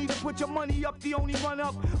 No need to put your money up, the only run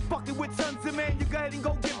up. Fucking with Sons of Man, you go ahead and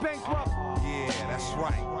go get bankrupt. Yeah, that's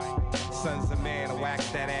right. Sons of Man will wax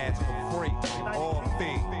that ass for free. All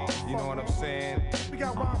fee. You know what I'm saying? We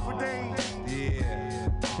got rhyme for days. Yeah,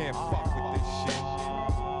 can't fuck with this shit.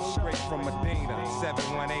 Straight from Medina,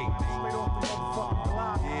 718. Straight off the motherfucking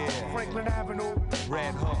block. Yeah. Franklin Avenue.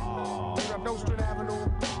 Red Hook. Nostrand Avenue.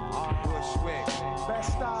 Bushwick.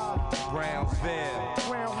 Bed-Stuy. Brownsville.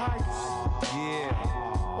 Crown Heights. Yeah.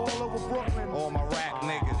 All over Brooklyn. All my rap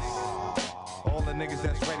niggas. All the niggas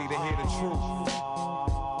that's ready to hear the truth.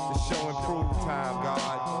 The show and prove time,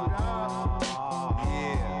 God.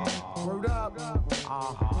 Yeah. Word up. So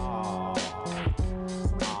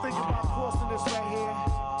when you think about crossing this right here.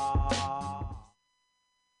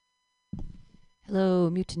 Hello,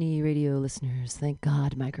 Mutiny Radio listeners. Thank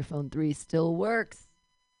God microphone 3 still works.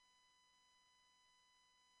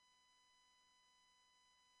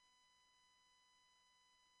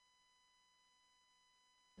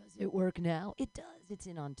 Does it work now? It does. It's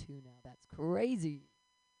in on 2 now. That's crazy.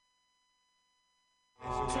 To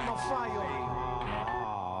my fire.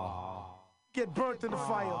 Get burnt in the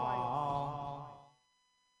fire.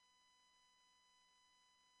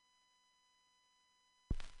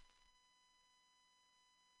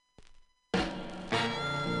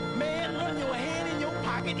 Man, run your hand in your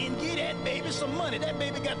pocket and get that baby some money. That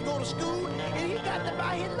baby got to go to school, and he got to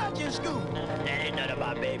buy his lunch in school. That ain't nothing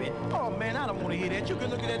about baby. Oh, man, I don't want to hear that. You can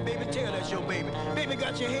look at that baby, tell that's your baby. Baby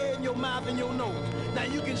got your head and your mouth and your nose. Now,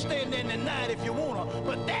 you can stand there and deny it if you want to,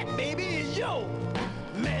 but that baby is yours.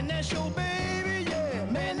 Man, that's your baby, yeah.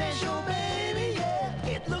 Man, that's your baby, yeah.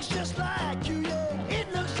 It looks just like you, yeah.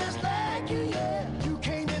 It looks just like you, yeah. You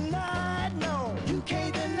can't deny it, no. You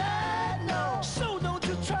can't deny it, no. So don't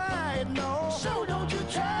you try it, no. So don't you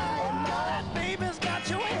try it, no. That baby's got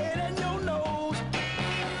your head and your nose.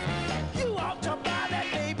 You ought to buy that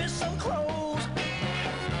baby some clothes.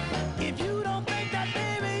 If you don't think that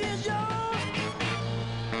baby is yours,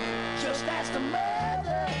 just ask the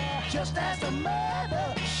mother. Just ask the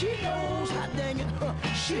mother. She knows. Hot dang it.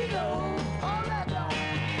 She knows. All that knows.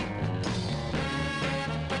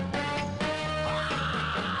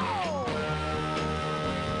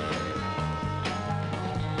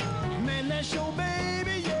 Man, that's your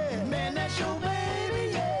baby, yeah. Man, that's your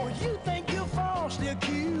baby, yeah. Well, you think you're falsely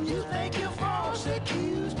accused. You think you're falsely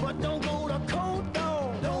accused. But don't go to court,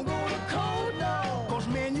 no. Don't go to court, no. 'Cause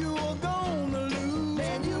man, you are gonna lose.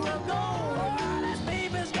 Man, you are gonna lose. This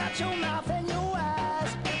baby's got your mouth and your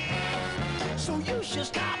eyes.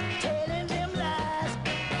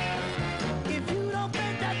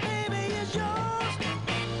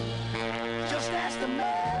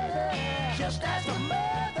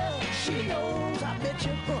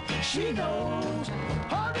 she knows.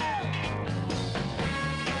 Oh, yeah.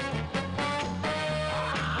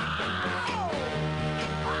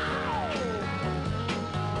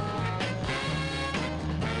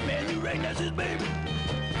 Man, you reckon that's his baby?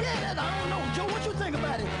 Yeah, I don't know. Joe, what you think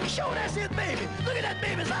about it? Sure, that's his baby. Look at that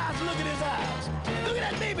baby's eyes and look at his eyes. Look at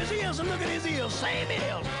that baby's ears and look at his ears. Same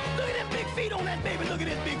ears. Look at them big feet on that baby. Look at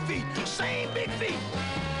his big feet. Same big feet.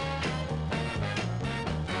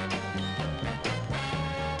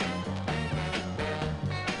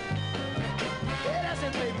 Yeah, that's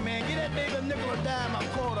his baby, man. Get that baby a nickel, a dime, a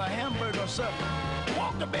quarter, a hamburger or something.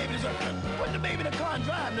 Walk the babies up. Put the baby in the car and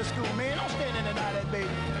drive him to school, man. Don't stand in and deny that baby.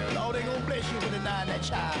 Lord, they gonna bless you for denying that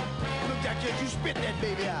child. Look at you spit that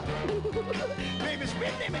baby out. Baby,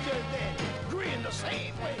 spit them into his dad. Grin the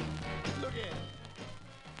same way. Look at it.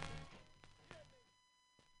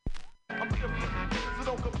 I'm different, so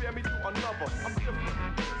don't compare me to another. I'm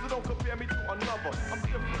different, so don't compare me to another. I'm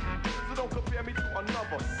different, so don't compare me to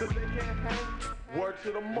another. Cause they can't hang. Word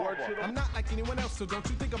to the mother. I'm not like anyone else, so don't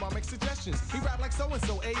you think about make suggestions. He rap like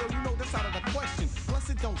so-and-so, ayo, you know that's out of the question. Plus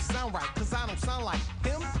it don't sound right, cause I don't sound like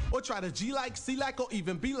him. Or try to G like, C like, or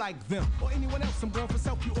even be like them. Or anyone else, I'm going for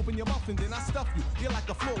self. You open your mouth and then I stuff you. You're like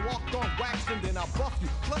a floor walked on wax and then I buff you.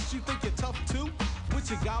 Plus you think you're tough too? With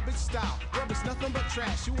your garbage style, rubbish, nothing but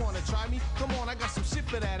trash. You wanna try me? Come on, I got some shit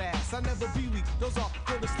for that ass. I never be weak, those are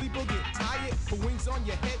go to sleep or get tired. Put wings on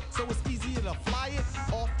your head, so it's easier to fly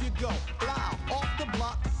it. Off you go, fly off the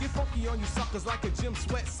block. Get funky on you suckers like a gym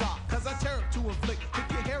sweat sock. Cause I tear it to inflict, pick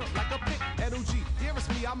your hair up like a pick. At OG, dearest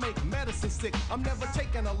me, I make medicine sick. I'm never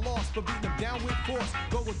taking a loss, but beating them down with force.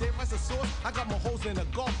 Go with their as a source, I got my hoes in a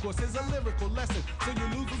golf course. Here's a lyrical lesson, so you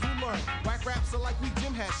losers will learn. Whack raps are like we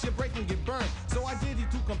gym hats, shit break and get burned. So I did he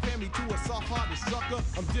to compare me to a soft-hearted sucker.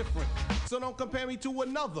 I'm different, so don't compare me to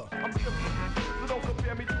another. I'm different, so don't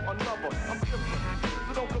compare me to another. I'm different,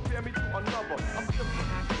 so don't compare me to another. I'm different,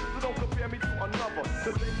 so don't compare me to another.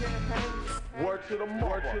 Cause they can't hang. Word to the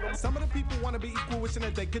mother. Some of the people wanna be equal, wishing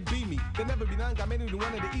that they could be me. They never be none, got many to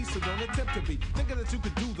one of the east, so don't attempt to be. Thinking that you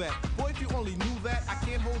could do that. Boy, if you only knew that, I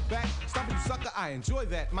can't hold back. Stop it, you sucker, I enjoy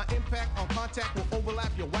that. My impact on contact will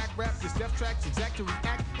overlap your whack rap. This death track's exact to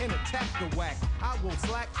react and attack the whack. I won't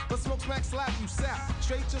slack, but smoke smack slap you sap.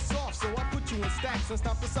 Straight to soft, so I put you in stacks and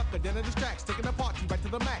stop the sucker, then it distracts. Taking apart you right to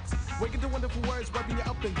the max. Waking to wonderful words, wiping you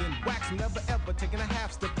up and then wax. Never ever taking a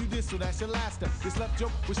half step. You did, so that's your last step. This left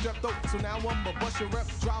joke was strep throat, so now I'ma bust your rep.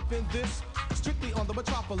 Dropping this strictly on the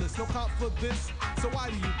metropolis. No count for this. So why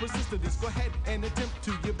do you persist to this? Go ahead and attempt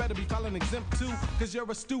to. You better be filing exempt too, cause you're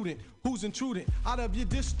a student who's intruding out of your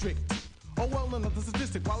district. Oh well, another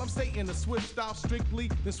statistic. While I'm stating the swift style strictly,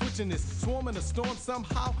 then switching this, swarming a storm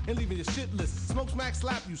somehow and leaving you shitless. Smoke smack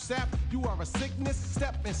slap you sap. You are a sickness.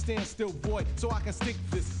 Step and stand still, boy, so I can stick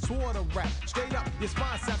this. Swore to rap straight up. Your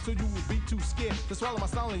spine sap, so you will be too scared to swallow my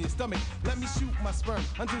style in your stomach. Let me shoot my sperm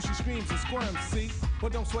until she screams and squirms. See,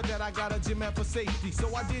 but don't sweat that I got a gym man for safety.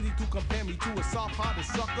 So I did it to compare me to a soft-hearted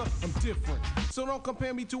sucker. I'm different, so don't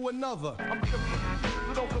compare me to another. I'm different,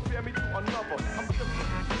 so don't compare me to another. I'm different,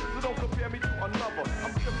 so don't compare me to another.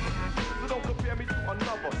 I'm different, so don't compare me to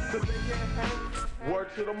another. Cause they can't hang. Word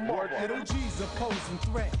to the mother. Little G's a posing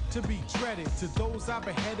threat to be dreaded. To those I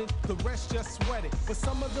beheaded, the rest just sweat it. But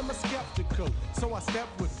some of them are skeptical, so I step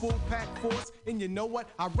with full pack force. And you know what?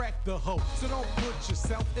 I wreck the hoe. So don't put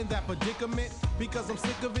yourself in that predicament, because I'm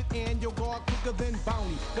sick of it and you'll guard quicker than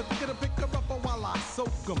bounty. The quicker to pick her up on while I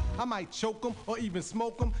soak them. I might choke them or even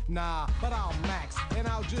smoke them. Nah, but I'll max and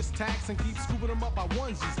I'll just tax and keep scooping them up by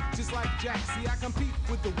onesies. Just like Jack. See, I compete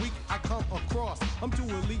with the weak I come across. I'm too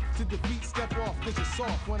elite to defeat. Step off, cause you're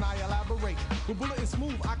soft when I elaborate. With bullet and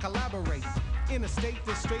smooth, I collaborate. In a state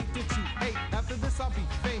that's straight that you hate. After this, I'll be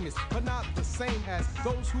famous, but not the same as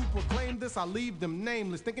those who proclaim this. I leave them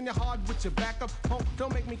nameless. Thinking you're hard with your back up. Punk,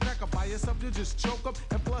 don't make me crack up by yourself. You just choke up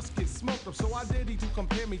and plus get smoked up. So I dare you to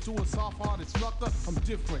compare me to a soft-hearted sucker. I'm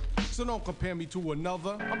different, so don't compare me to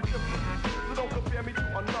another. I'm different, so don't compare me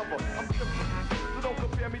to another. I'm different, so don't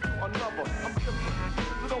compare me to another. I'm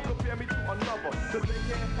different, so don't compare me to another. Cause they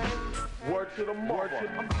can't hang. Word to the mother.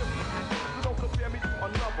 I'm different, so don't compare me to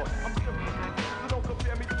another. I'm different, so don't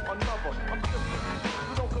compare me to another. I'm different,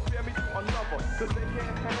 so don't compare me to another. Cause they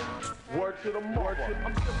can't hang. Word to the mother.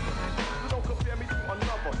 I'm different, so don't compare me to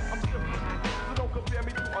another. I'm different, so don't compare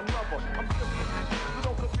me to another. I'm different, so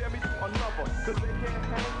don't compare me to another. Cause they can't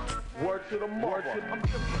hang. Word to the mother. I'm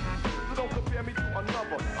different, so don't compare me to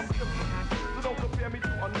another. I'm different, so don't compare me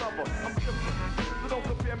to another. I'm different, so don't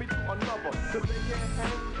compare me to another. Cause they can't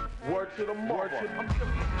hang. Word to the mother. I'm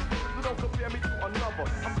different, so don't compare me to another.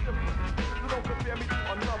 I'm different, so don't compare me to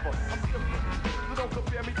another. I'm different, so don't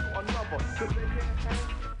compare me to another. Cause they can't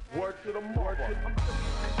hang. Word to the mother.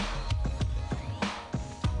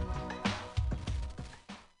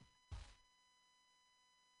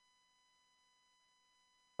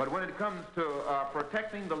 But when it comes to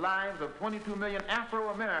protecting the lives of 22 million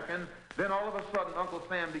Afro-Americans, then all of a sudden Uncle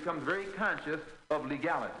Sam becomes very conscious of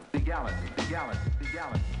legality. Leaning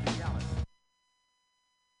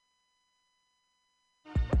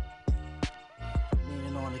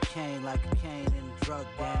on a cane like a cane in a drug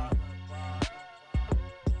gang.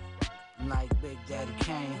 I'm like Big Daddy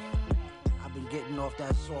Kane. I've been getting off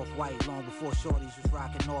that soft white long before shorties was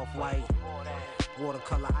rocking off white.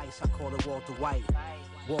 Watercolor ice, I call it Walter White.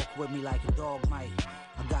 Walk with me like a dog might.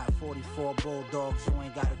 I got 44 bulldogs, you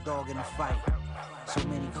ain't got a dog in a fight. So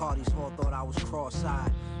many Cardis all thought I was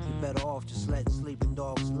cross-eyed. You better off just letting sleeping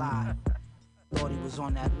dogs lie. Thought he was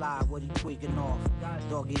on that lie, what he tweaking off?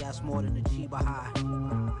 Doggy, that's more than a Chiba high.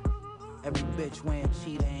 Every bitch wearing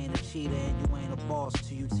cheetah ain't a cheetah, and you ain't a boss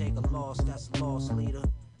till you take a loss, that's a loss leader.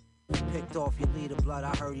 Picked off your leader, blood,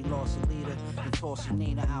 I heard he lost a leader. And tossed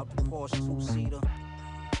Nina out the Porsche two-seater.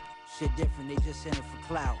 Shit different, they just in it for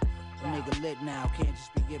clout. A nigga lit now, can't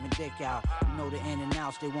just be giving dick out. You know the in and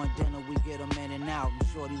outs, they want dinner, we get them in and out. I'm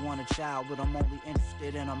sure they want a child, but I'm only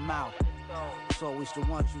interested in a mouth. It's always the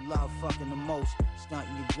ones you love fucking the most.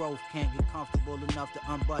 Stunting your growth, can't get comfortable enough to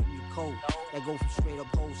unbutton your coat. That go from straight up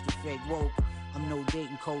hoes to fake woke. I'm no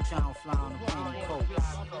dating coach, I don't fly on a plane and coach.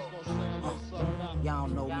 Y'all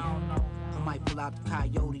don't know me. I might pull out the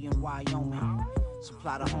coyote in Wyoming.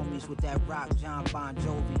 Supply the homies with that rock, John Bon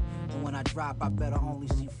Jovi. And when I drop, I better only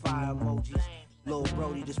see fire emojis. Lil'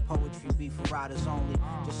 Brody, this poetry be for riders only.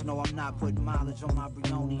 Just know I'm not putting mileage on my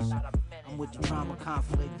Briones. I'm with the drama,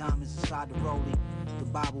 conflict, diamonds inside the rollie. The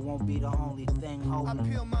Bible won't be the only thing holding. I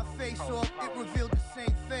peel my face off, it revealed the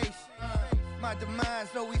same face. My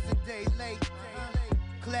demise always a day late.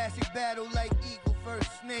 Classic battle like eagle versus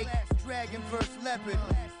snake, dragon versus leopard.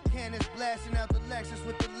 Cannons blasting out the Lexus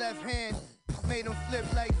with the left hand. Made him flip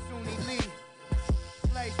like Suni Lee.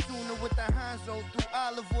 Slice tuna with the Hanzo, threw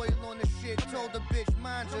olive oil on the shit. Told the bitch,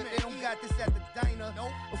 mind you, they don't got this at the diner.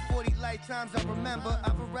 For 40 lifetimes I remember,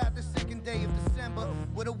 I've arrived the second day of December.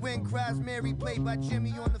 With a wind cries Mary, played by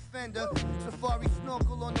Jimmy on the fender. Safari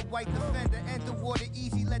snorkel on the white Defender. Enter water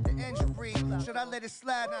easy, let the engine breathe. Should I let it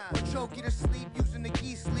slide or choke you to sleep using the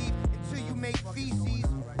geese sleeve until you make feces?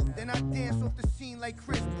 Then I dance off the scene like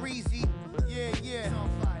Chris Breezy. Yeah,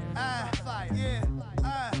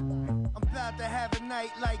 I'm about to have a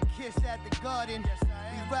night like Kiss at the Garden.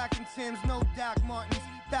 We rockin' Timbs, no Doc Martens.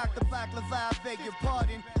 Dr. Baklava, I beg your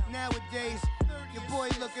pardon. Nowadays, your boy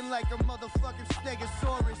looking like a motherfucking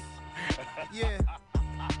Stegosaurus. Yeah,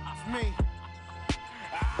 it's me.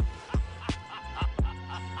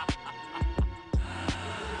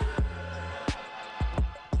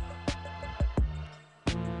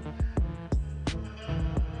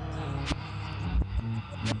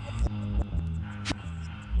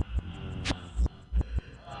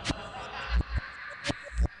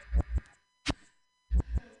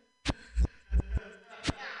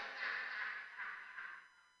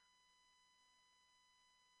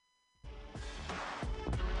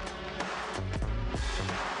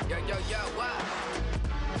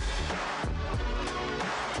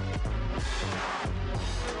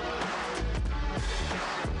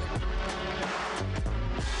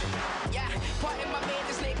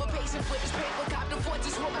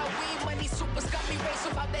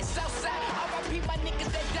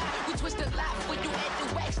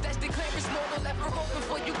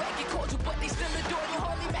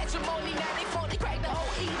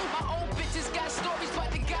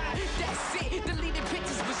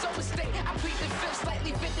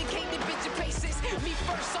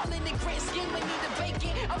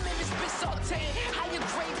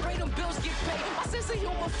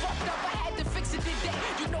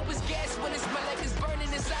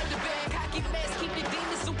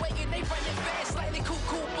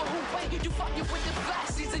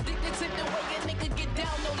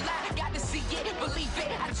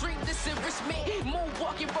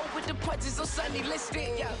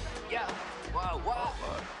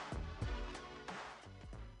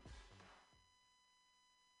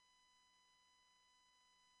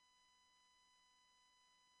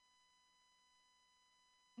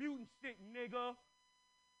 Mutant shit, nigga.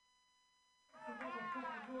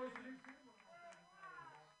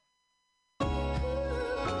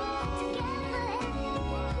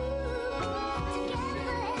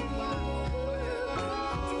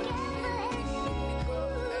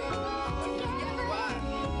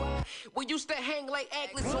 We used to hang like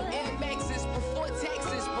anklets on Air Maxes before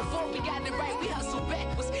taxes. Before we got it right, we hustled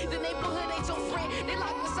backwards. The neighborhood ain't your friend. They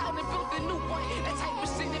locked us out and built the new one. That type of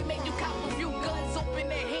shit that make you cop a few guns, open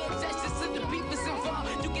their hand gestures to the beepers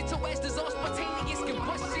involved. You get your ass dissolved, spontaneous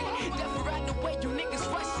combustion. Death right the way you niggas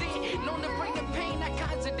rush it. Known to bring the pain, I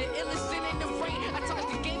conjure the illest shit in the rain. I touch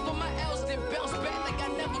the game for my L's, then bounce back like I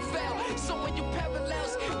never fell. Showing you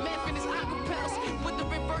parallels, math in his acapels. With the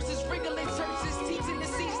reverses, wriggling churches, teaching the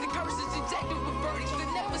seeds, the curses, injected with verdicts to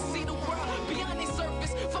never see the world beyond the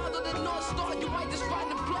surface. Follow the North Star, you might just find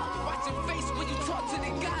the plug. Watch your face when you talk to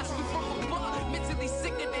the guys we from above. Mentally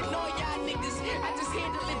sicker than all y'all niggas. I just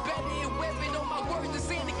handle it better and wear it on my words. This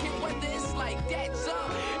Anakin, whether it's like that,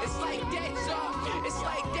 y'all. It's like that, y'all. It's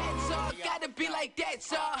like that, y'all. Gotta be like that,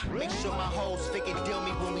 y'all. Make sure my hoes figure deal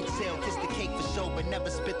me when we tell. Kiss the cake for show, but never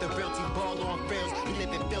spit the realty. Ball on rails. We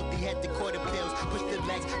living filthy, had the quarter pills. Push the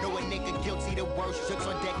legs, know a nigga guilty the worst. Jokes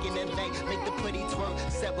on deck in LA, make the putty twerk.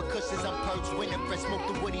 Set with cushions, I'm perched. Winter fresh, smoke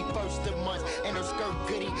the woody first of months. And her skirt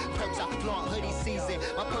goody, perks I flaunt hoodie season.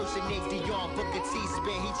 My person named Dion, book a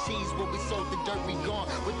T-spin. He cheese what we sold, the dirt we gone.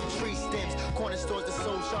 With the tree stems, corner stores the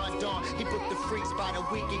soul Sean Dawn. He booked the freaks by the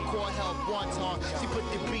weekend, core help wonton. She put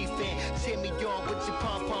the beef in, cheer me on with your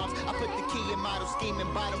pom-poms. I put the key in model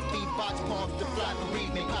scheming, bottom feed box palms, the fly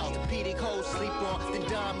bereavement. Posturpedic hoes sleep on, the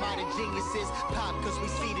Don modern geniuses. Pop cause we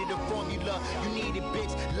seeded the formula. You need it,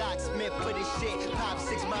 bitch. Locksmith for this shit. Pop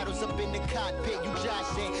 6 models up in the cockpit. You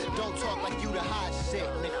joshing. Don't talk like you the hot shit,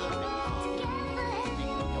 nigga.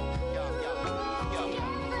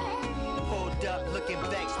 Pulled up, looking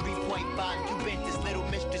vexed, 3.5 Juventus, little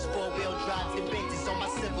mistress, 4-wheel drive, the benches on my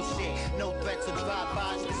civil shit. No threats or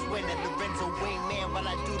drive-bys this winter. Lorenzo wingman while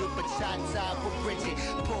I do the bachata for Bridget.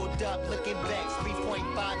 Pulled up, looking vexed, 3.5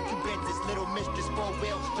 Juventus, little mistress,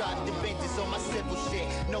 4-wheel drive, the benches on my civil shit.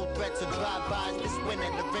 No threats or drive-bys this winter.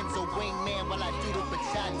 Lorenzo wingman while I do the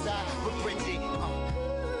bachata for Bridget.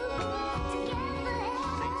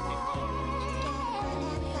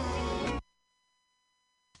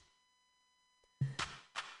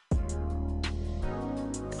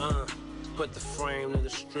 Put the frame to the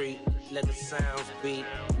street, let the sounds beat.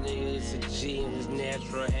 Nigga, it's a G in his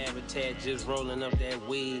natural habitat, just rolling up that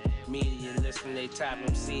weed. Media listen, they top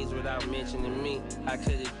MCs without mentioning me. How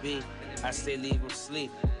could it be? I still leave them sleep.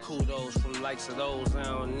 Kudos from likes of those I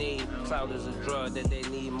don't need. Clout is a drug that they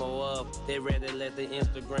need more of. They rather let the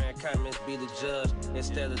Instagram comments be the judge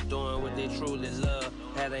instead of doing what they truly love.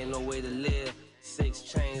 That ain't no way to live. 6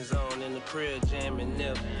 chains on in the crib, jamming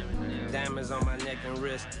nip. Diamonds on my neck and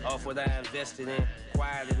wrist, off what I invested in.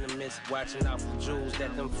 Quiet in the midst, watching out for jewels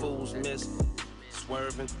that them fools miss.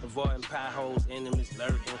 Swerving, avoiding potholes, enemies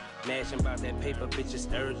lurking. Mashing about that paper,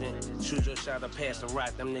 bitches urgent. Shoot your shot or pass the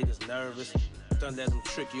rock, them niggas nervous. Don't let them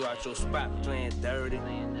trick you out your spot, playing dirty.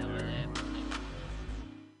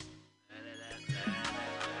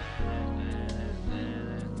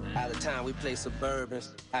 Out of time, we play Suburbans.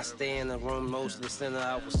 I stay in the room, mostly center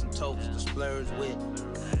out with some tokes to splurge with.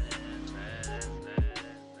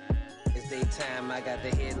 It's daytime, I got the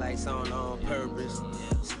headlights on purpose.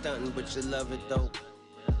 Stunting, but you love it though.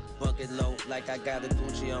 Bucket low, like I got a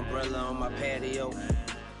Gucci umbrella on my patio.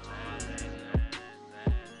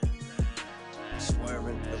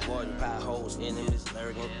 Swerving, avoiding potholes, enemies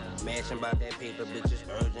lurking. Mashing about that paper, bitches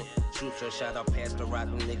urgent. Shoot your shot up past the rock,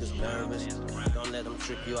 them niggas nervous. Don't let them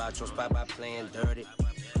trick you out your spot by playing dirty.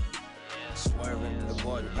 Swerving,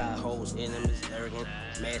 avoiding potholes, enemies lurking.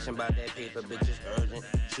 Mashing about that paper, bitches urgent.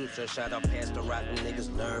 Shoot your shot up past the rock, them niggas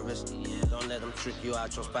nervous. Don't let them trick you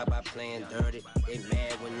out your spot by playing dirty. They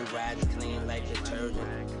mad when you riding clean like detergent.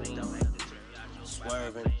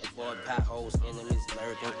 Swerving, avoid potholes, enemies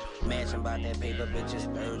lurking. Mashing about that paper, bitches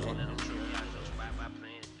urgent.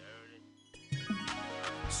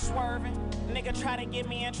 Swerving, nigga try to get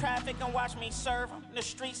me in traffic and watch me serve him. The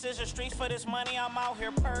streets is the streets for this money, I'm out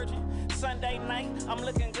here purging. Sunday night, I'm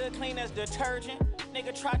looking good, clean as detergent.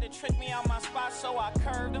 Nigga tried to trick me out my spot, so I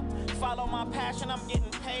curved him. Follow my passion, I'm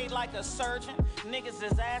getting paid like a surgeon. Niggas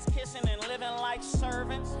is ass kissing and living like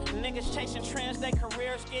servants. Niggas chasing trends, their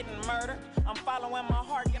careers getting murdered. I'm following my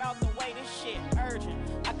heart, get out the way, this shit urgent.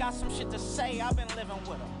 I got some shit to say, I've been living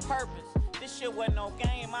with a purpose. This shit wasn't no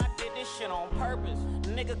game, I did this shit on purpose.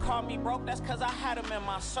 Nigga called me broke, that's cause I had him in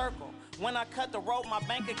my circle. When I cut the rope, my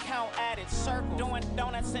bank account added circles. Doing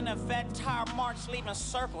donuts in a vet tire march, leaving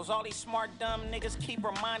circles. All these smart dumb niggas keep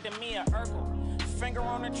reminding me of Urkel. Finger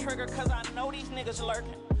on the trigger cause I know these niggas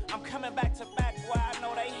lurking. I'm coming back to back where I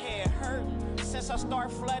know they head hurt. Since I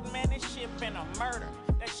start flooding, man, this shit been a murder.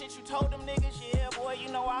 That shit you told them niggas, yeah, boy,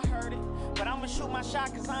 you know I heard it. But I'ma shoot my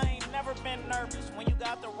shot cause I ain't never been nervous. When you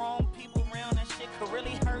got the wrong people around, that shit could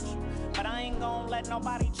really hurt you. But I ain't gon' let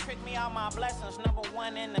nobody trick me out my blessings. Number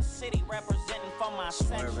one in the city, representing for my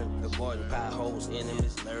section. Swerving, avoiding potholes,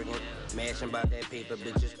 enemies lurking. Mashing by that paper,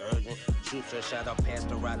 bitches urgent. Shoot your shot out past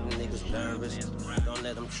the rock, them niggas nervous. Don't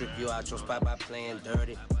let them trick you out your spot by playing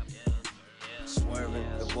dirty. Swerving,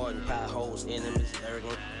 avoiding potholes, enemies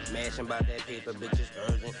lurking. Mashing by that paper, bitches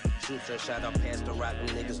urgent. Shoot your shot out past the rock,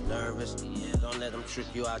 them niggas nervous. Don't let them trick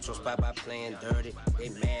you out your spot by playing dirty. They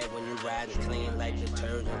mad when you riding clean like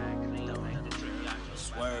detergent.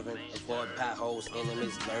 Swerving, avoid potholes,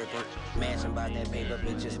 enemies lurking. Mashing by that paper,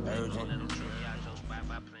 bitches urgent.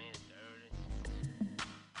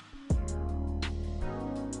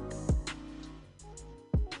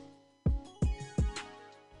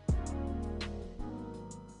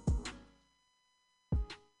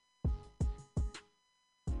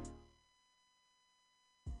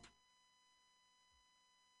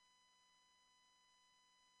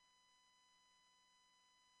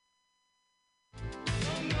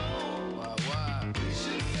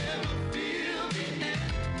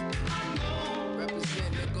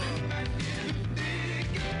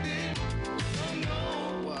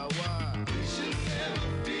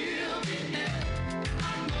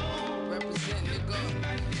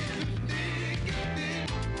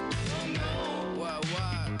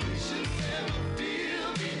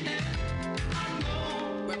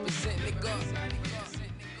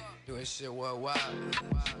 Shit worldwide.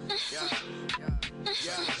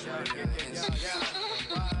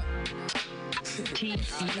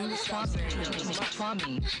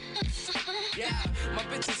 Yeah, my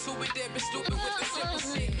bitches who with them been stupid with the simple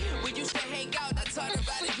shit. We used to hang out, I taught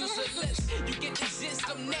about it, use a list. You get the gist,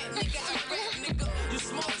 I'm that nigga, I rap nigga. You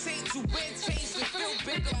small change, you wear change to feel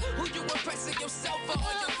bigger. Who you impressing yourself or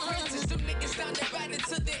all your friends? Is them niggas down the ride it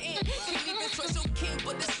to the end. Can't even trust your king,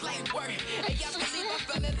 but it's like work. Hey, I believe I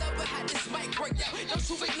fell in love with how this mic work out. Don't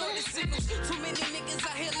you ignore the signals. Too many niggas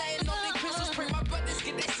out here laying on their pistols. Pray my brothers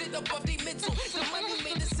get that shit up off they mental. The money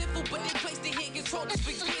made it simple, but they placed their hand control. This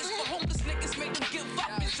big years for homeless niggas make them give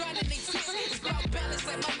up and drown in their tears. It's about balance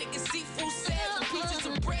like my niggas seafood salad with pieces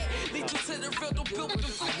of bread. Lead you to the real, don't build with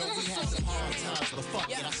them I know we had some hard times, but fuck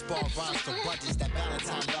it, I spar rhymes for budgets. That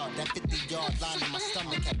Valentine love, that 50-yard line in my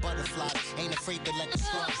stomach had butterflies. Ain't afraid to let the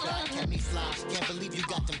scrubs die, kept me fly. Can't believe you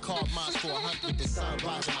got them carved mines for 100. The sun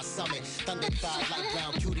rise on my summit, thunder thighs like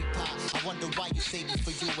brown cutie pie. I wonder why you saved me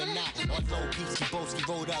for you and I. On low peaks, Boski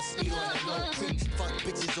rolled up, speed on the low creek. Fuck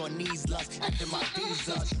bitches on knees, lust after my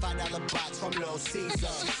visa. $5 box from Little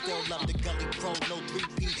Caesar. She still love the gully pro, no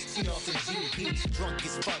 3P. She off the GP, drunk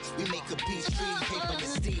as fuck. We make a peace tree, paper to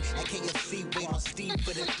Steve. At KFC, wait on Steve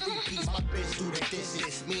for the 3Ps. My bitch do the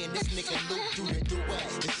dishes. Me and this nigga Luke do the duet.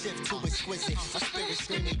 The shift too exquisite. My spirit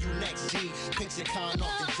screaming, you next G. Picture con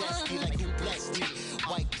off the jet ski like who blessed me.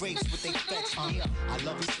 White grapes with they fetch me. I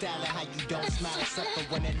love your style and how you don't smile except for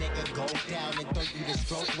when a nigga go down and throw you the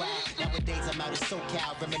stroke wild. Nowadays I'm out in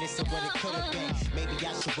SoCal, reminiscing what it could have been. Maybe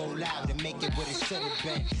I should roll out and make it what it should have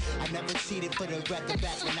been. I never cheated for the record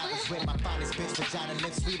back when I was with my finest bitch. Vagina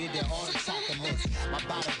lips sweeter than all the chocolates. My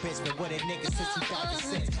bottom bitch been with a nigga since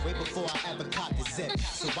 2006. Way before I ever caught the zip.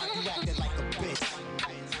 So why you acting like a bitch?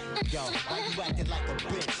 Yo, why you acting like a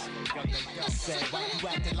bitch? I said, why you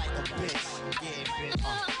acting like a bitch? Yeah,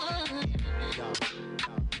 bitch. Yo.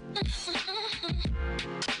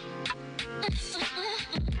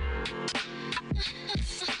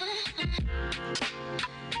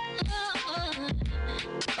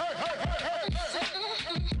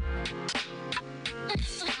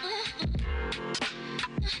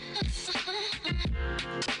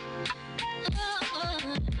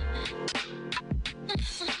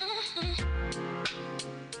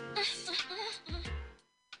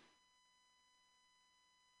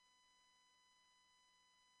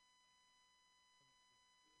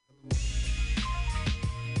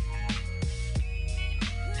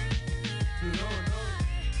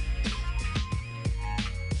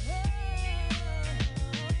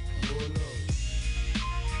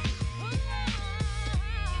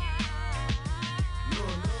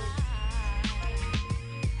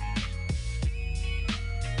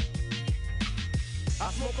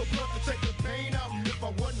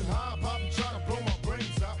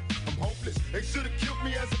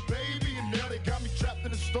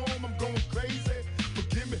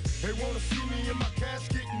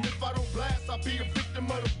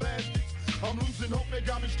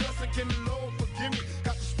 Can the Lord forgive me?